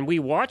aware and we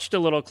watched a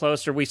little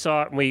closer, we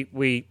saw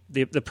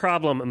the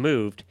problem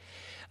moved.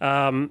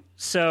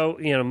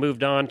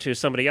 Moved on to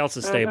somebody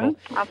else's stable.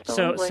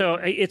 Absolutely. So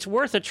it's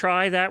worth a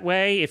try that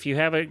way if you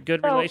have a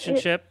good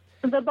relationship.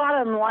 The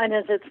bottom line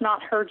is it's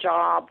not her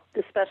job,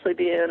 especially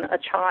being a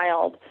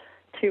child,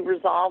 to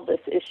resolve this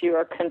issue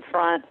or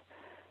confront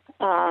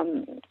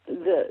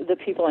the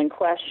people in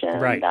question.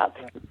 Right. That's,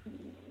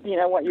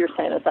 what you're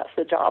saying is that's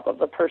the job of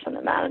the person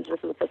that manages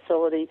the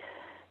facility.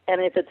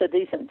 And if it's a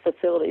decent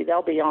facility,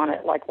 they'll be on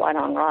it like white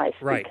on rice.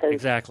 Right,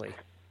 exactly.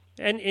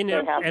 And in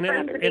a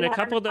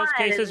couple of those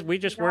cases, we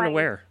just weren't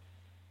aware.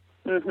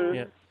 Mm-hmm.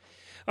 Yeah.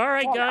 All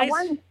right, guys.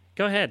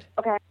 Go ahead.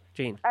 Okay.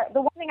 Jeanne.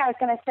 The one thing I was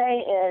going to say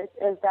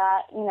is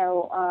that,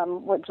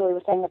 what Julie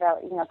was saying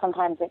about,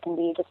 sometimes it can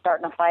be just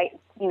starting a fight,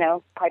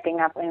 piping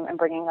up and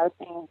bringing those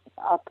things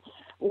up.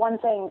 One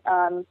thing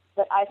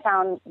that I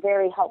found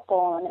very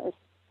helpful, and it was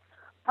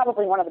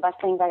probably one of the best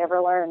things I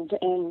ever learned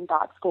in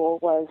doc school,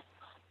 was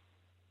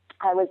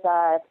I was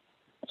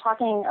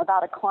talking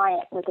about a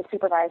client with a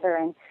supervisor,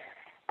 and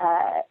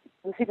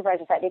the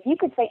supervisor said, if you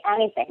could say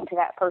anything to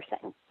that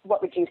person,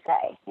 what would you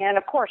say? And,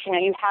 of course,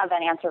 you have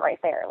that answer right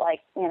there,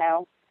 like,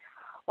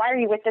 why are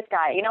you with this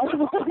guy?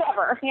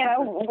 Whatever,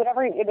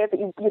 whatever it is,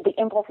 the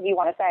impulse that you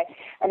want to say.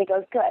 And he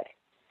goes, good.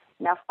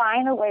 Now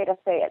find a way to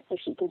say it so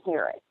she can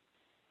hear it.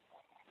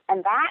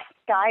 And that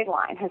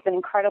guideline has been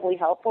incredibly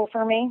helpful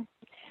for me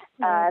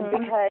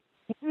because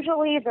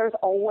usually there's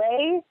a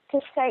way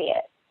to say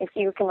it if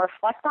you can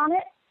reflect on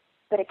it,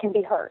 but it can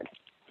be heard.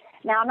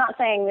 Now, I'm not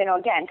saying,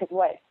 again, because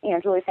what,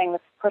 Julie's saying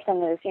this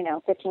person is,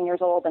 15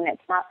 years old and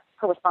it's not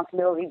her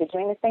responsibility to be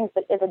doing these things,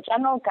 but as a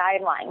general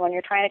guideline when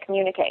you're trying to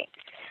communicate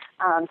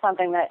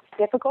something that's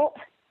difficult,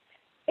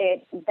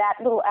 that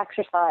little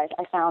exercise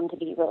I found to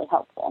be really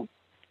helpful.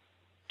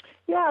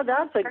 Yeah,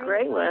 that's a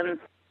great one.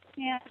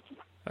 Yeah.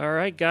 All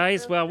right,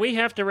 guys. Well, we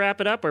have to wrap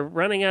it up. We're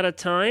running out of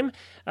time.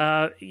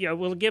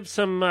 We'll give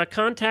some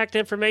contact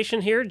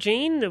information here.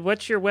 Jeanne,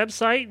 what's your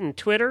website and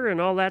Twitter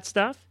and all that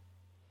stuff?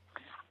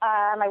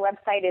 My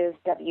website is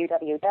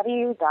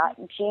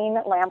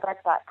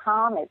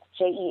www.jeannelambrecht.com. It's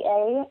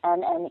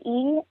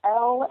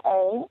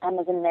JEANNELA, M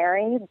as in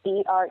Mary,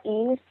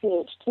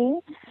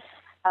 BRECHT.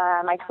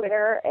 My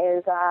Twitter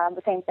is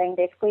the same thing,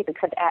 basically,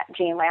 because at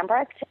Jeanne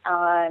Lambrecht.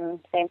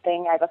 Same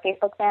thing. I have a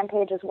Facebook fan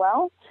page as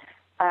well.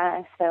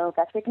 So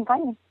that's where you can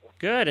find me.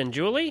 Good. And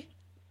Julie?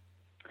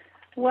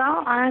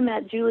 Well, I'm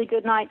at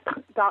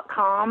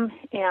juliegoodnight.com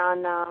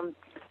and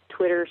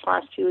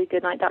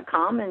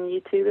Twitter/juliegoodnight.com and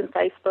YouTube and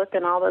Facebook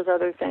and all those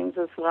other things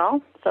as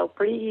well. So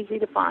pretty easy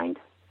to find.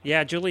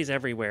 Yeah, Julie's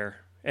everywhere.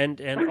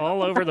 And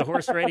all over the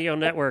Horse Radio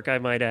Network, I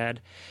might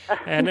add.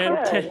 And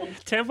then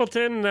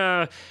Templeton,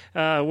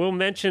 we'll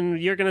mention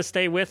you're going to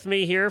stay with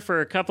me here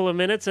for a couple of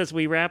minutes as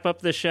we wrap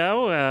up the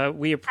show.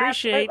 We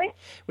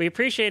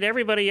appreciate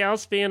everybody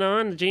else being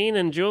on, Jeanne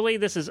and Julie.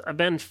 This has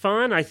been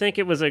fun. I think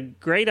it was a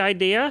great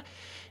idea.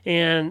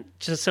 And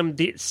just some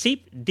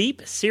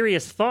deep,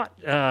 serious thought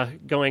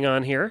going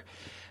on here,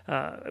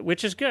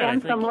 which is good.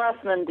 And some less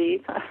than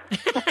deep.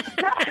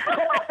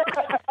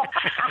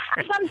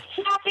 Some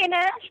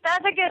happiness.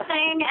 That's a good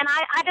thing. And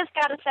I just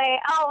got to say,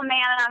 oh,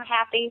 man, I'm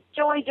happy.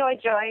 Joy, joy,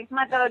 joy.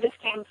 My bow just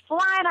came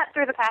flying up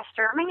through the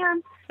pasture.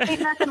 Man,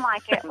 ain't nothing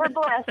like it. We're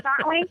blessed,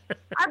 aren't we?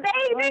 Our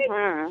baby.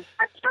 Our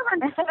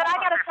children. But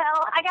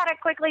I got to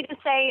quickly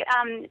just say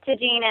to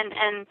Jeanne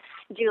and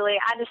Julie,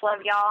 I just love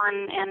y'all,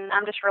 and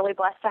I'm just really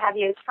blessed to have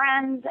you as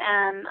friends,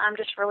 and I'm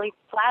just really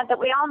glad that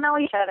we all know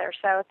each other.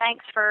 So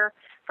thanks for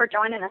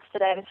joining us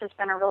today. This has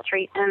been a real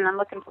treat, and I'm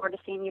looking forward to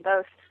seeing you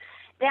both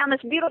down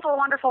this beautiful,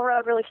 wonderful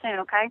road really soon,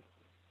 okay?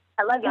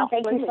 I love y'all.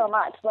 Thank you so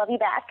much. Love you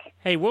back.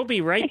 Hey, we'll be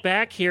right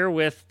back here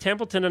with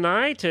Templeton and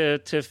I to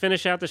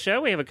finish out the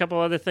show. We have a couple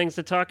other things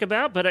to talk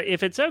about, but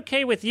if it's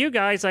okay with you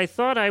guys, I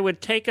thought I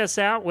would take us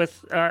out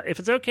with, if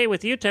it's okay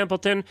with you,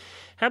 Templeton,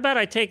 how about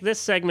I take this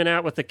segment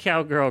out with the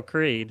Cowgirl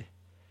Creed?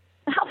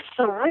 Oh,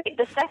 sweet.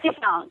 The sexy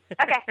song.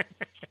 Okay.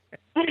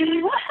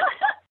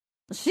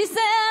 She said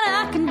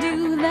I can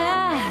do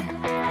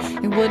that.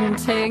 It wouldn't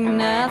take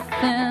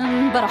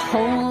nothing but a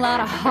whole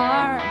lot of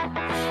heart,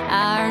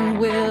 iron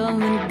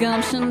will and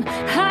gumption.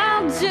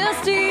 I'll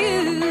just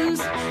use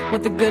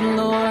what the good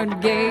Lord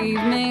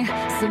gave me.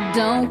 So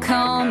don't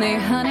call me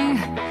honey,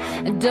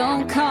 and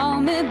don't call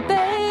me baby.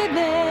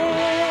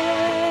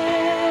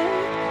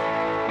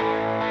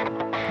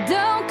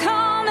 Don't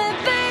call me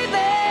baby.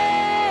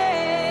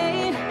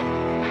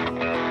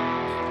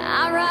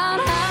 I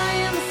ride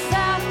high in the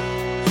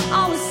saddle,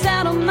 always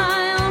saddle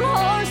my own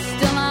horse.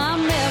 Still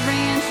I'm every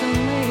inch a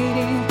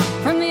lady,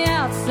 from the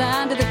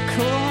outside to the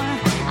core.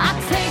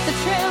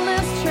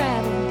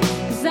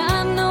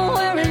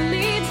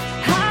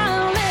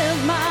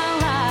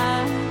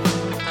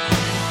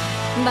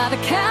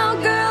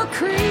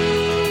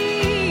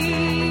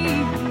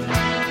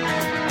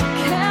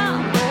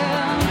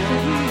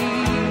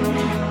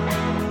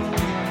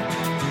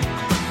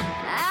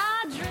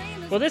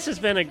 this has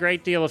been a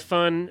great deal of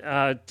fun,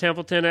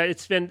 Templeton.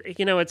 It's been,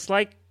 it's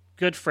like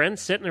good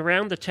friends sitting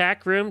around the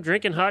tack room,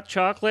 drinking hot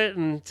chocolate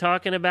and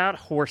talking about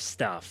horse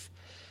stuff.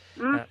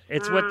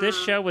 It's what this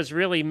show was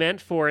really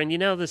meant for. And,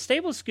 the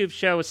Stable Scoop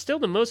show is still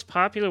the most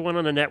popular one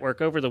on the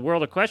network over the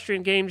World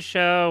Equestrian Games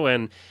show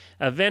and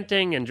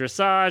eventing and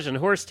dressage and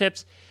horse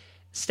tips.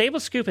 Stable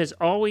Scoop has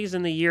always,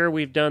 in the year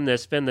we've done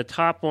this, been the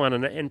top one.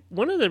 And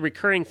one of the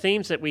recurring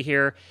themes that we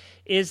hear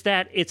is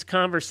that it's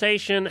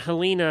conversation.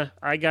 Helena,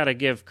 I got to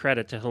give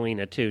credit to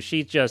Helena, too.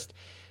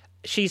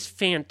 She's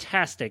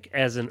fantastic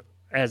as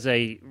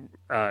a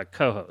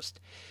co-host.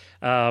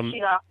 She's awesome.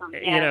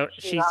 Yeah,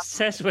 she awesome.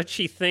 says what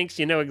she thinks.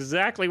 You know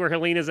exactly where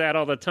Helena's at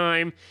all the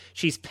time.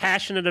 She's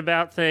passionate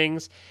about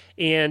things,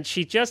 and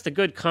she's just a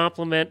good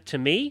compliment to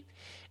me.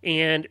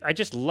 And I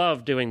just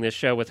love doing this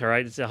show with her.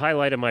 It's a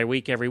highlight of my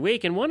week every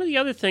week. And one of the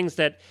other things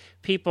that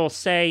people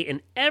say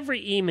in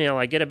every email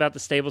I get about the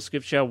Stable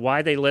Scoop show,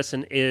 why they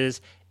listen, is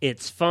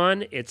it's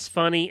fun, it's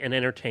funny, and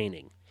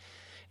entertaining.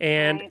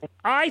 And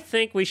I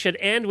think we should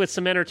end with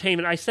some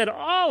entertainment. I said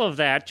all of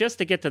that just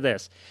to get to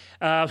this,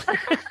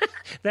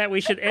 that we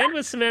should end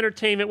with some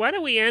entertainment. Why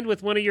don't we end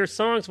with one of your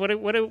songs? What do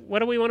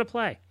we want to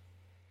play?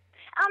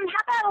 How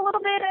about a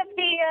little bit of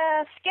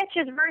the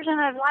Sketches version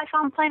of Life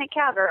on Planet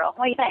Cowgirl?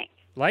 What do you think?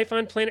 Life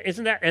on Planet,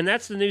 isn't that? And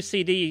that's the new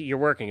CD you're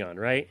working on,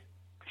 right?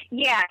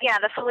 Yeah,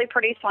 the fully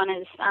produced one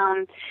is.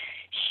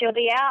 She'll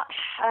be out,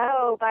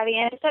 by the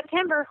end of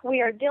September.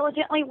 We are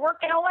diligently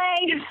working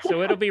away.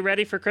 So it'll be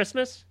ready for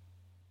Christmas?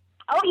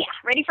 Oh, yeah,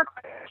 ready for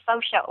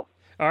Christmas, show.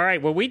 All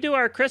right, well, we do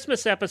our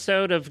Christmas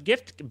episode of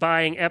gift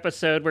buying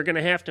episode. We're going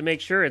to have to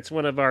make sure it's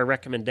one of our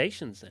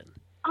recommendations then.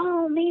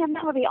 Oh, man,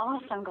 that would be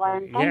awesome,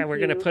 Glenn. Thank we're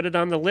going to put it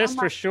on the list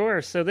for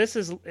sure. So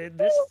the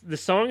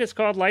song is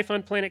called Life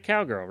on Planet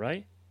Cowgirl,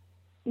 right?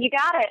 You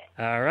got it.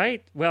 All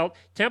right. Well,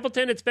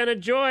 Templeton, it's been a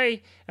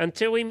joy.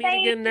 Until we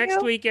meet again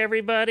next week,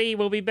 everybody,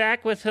 we'll be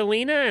back with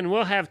Helena, and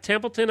we'll have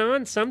Templeton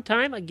on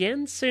sometime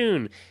again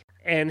soon.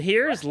 And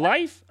here's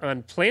Life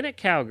on Planet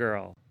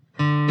Cowgirl.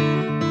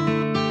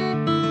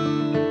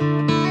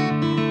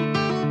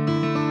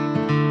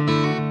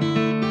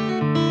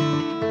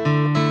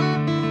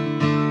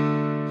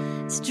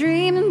 It's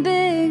dreaming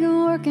big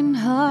and working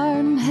hard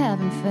and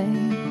having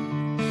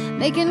faith,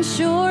 making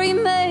sure you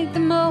make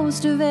the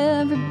most of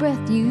every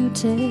breath you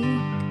take,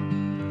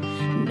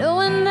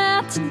 knowing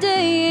that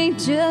today ain't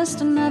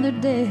just another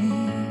day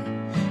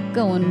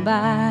going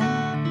by.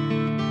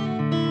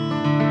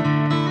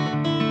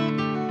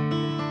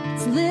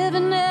 It's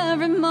living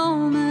every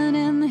moment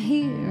in the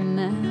here and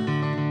now,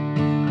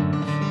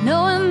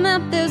 knowing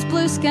that there's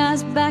blue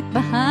skies back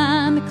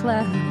behind the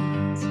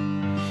clouds.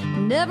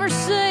 Never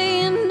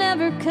saying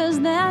never,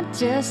 'cause that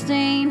just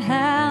ain't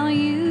how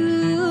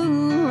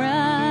you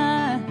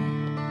ride.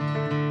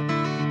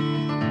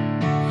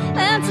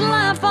 That's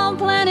life on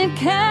planet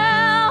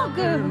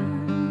Cowgirl,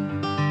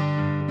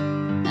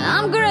 and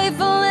I'm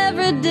grateful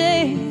every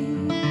day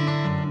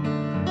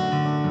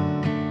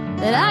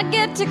that I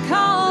get to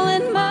call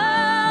it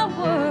my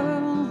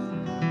world,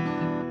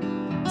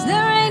 'cause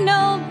there ain't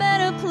no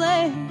better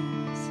place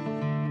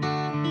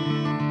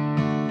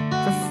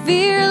for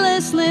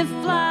fearlessly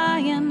fly.